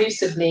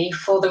exclusively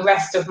for the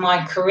rest of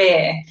my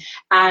career.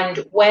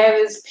 And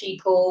whereas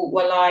people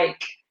were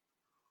like,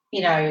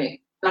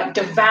 like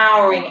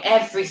devouring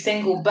every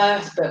single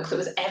birth book that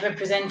was ever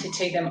presented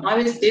to them, I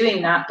was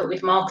doing that, but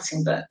with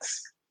marketing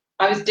books.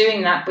 I was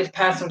doing that with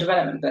personal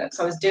development books.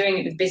 I was doing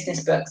it with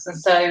business books. And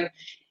so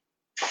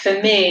for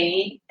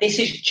me, this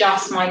is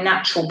just my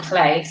natural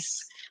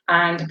place.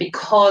 And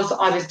because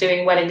I was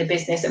doing well in the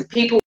business and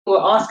people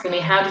were asking me,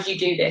 how did you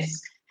do this?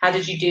 How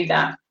did you do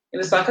that? It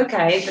was like,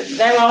 okay,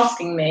 they're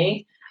asking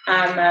me,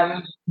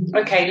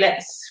 okay,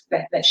 let's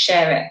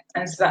share it.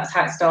 And so that's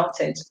how it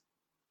started.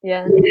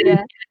 Yeah.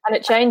 And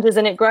it changes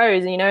and it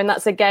grows, and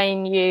that's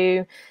again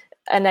you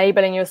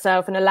enabling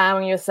yourself and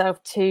allowing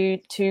yourself to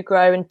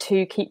grow and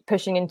to keep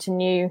pushing into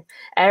new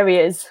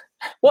areas.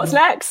 What's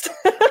next?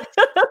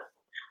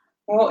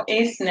 What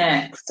is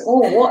next?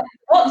 Oh,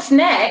 what's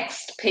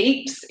next,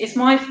 peeps, is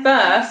my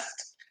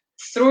first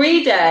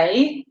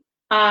 3-day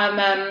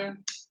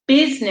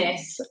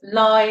business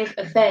live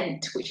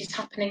event, which is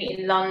happening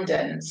in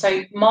London.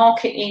 So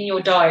mark it in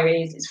your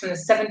diaries. It's from the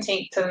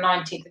 17th to the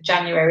 19th of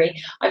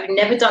January. I've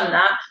never done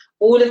that.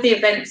 All of the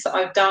events that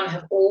I've done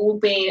have all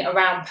been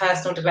around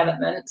personal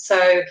development.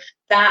 So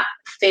that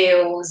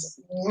feels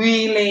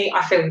really,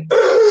 I feel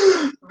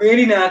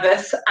really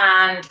nervous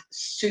and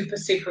super,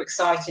 super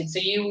excited. So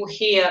you will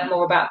hear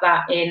more about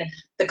that in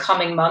the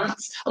coming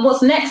months. And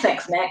what's next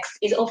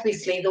is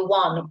obviously the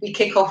one. We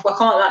kick off, I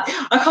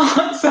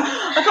can't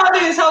do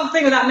this whole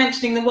thing without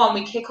mentioning the one.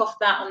 We kick off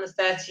that on the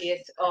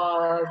 30th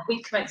of,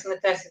 we commence on the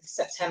 30th of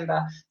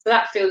September. So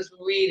that feels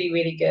really,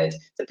 really good.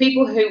 So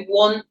people who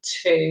want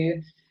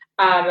to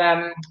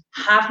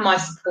have my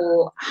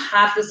support,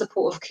 have the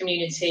support of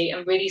community,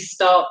 and really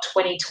start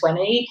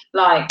 2020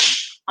 like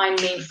I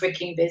mean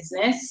freaking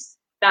business.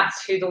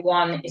 That's who the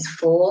one is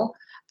for.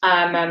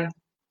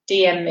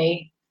 DM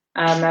me,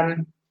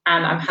 and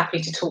I'm happy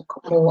to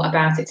talk more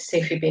about it to see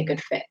if you'd be a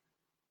good fit.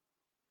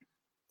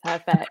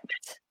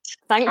 Perfect.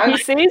 Thank you,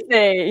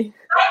 Susie.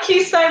 Thank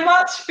you so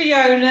much,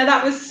 Fiona.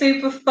 That was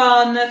super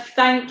fun.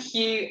 Thank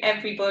you,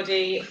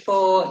 everybody,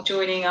 for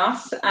joining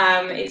us.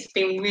 It's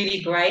been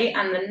really great.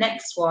 And the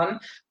next one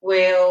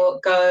will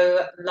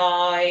go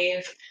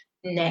live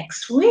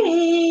next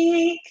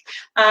week.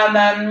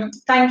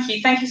 Thank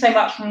you. Thank you so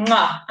much.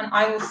 Mwah. And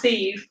I will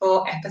see you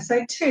for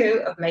episode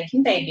 2 of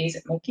Making Babies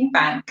at Making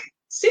Bank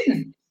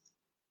soon.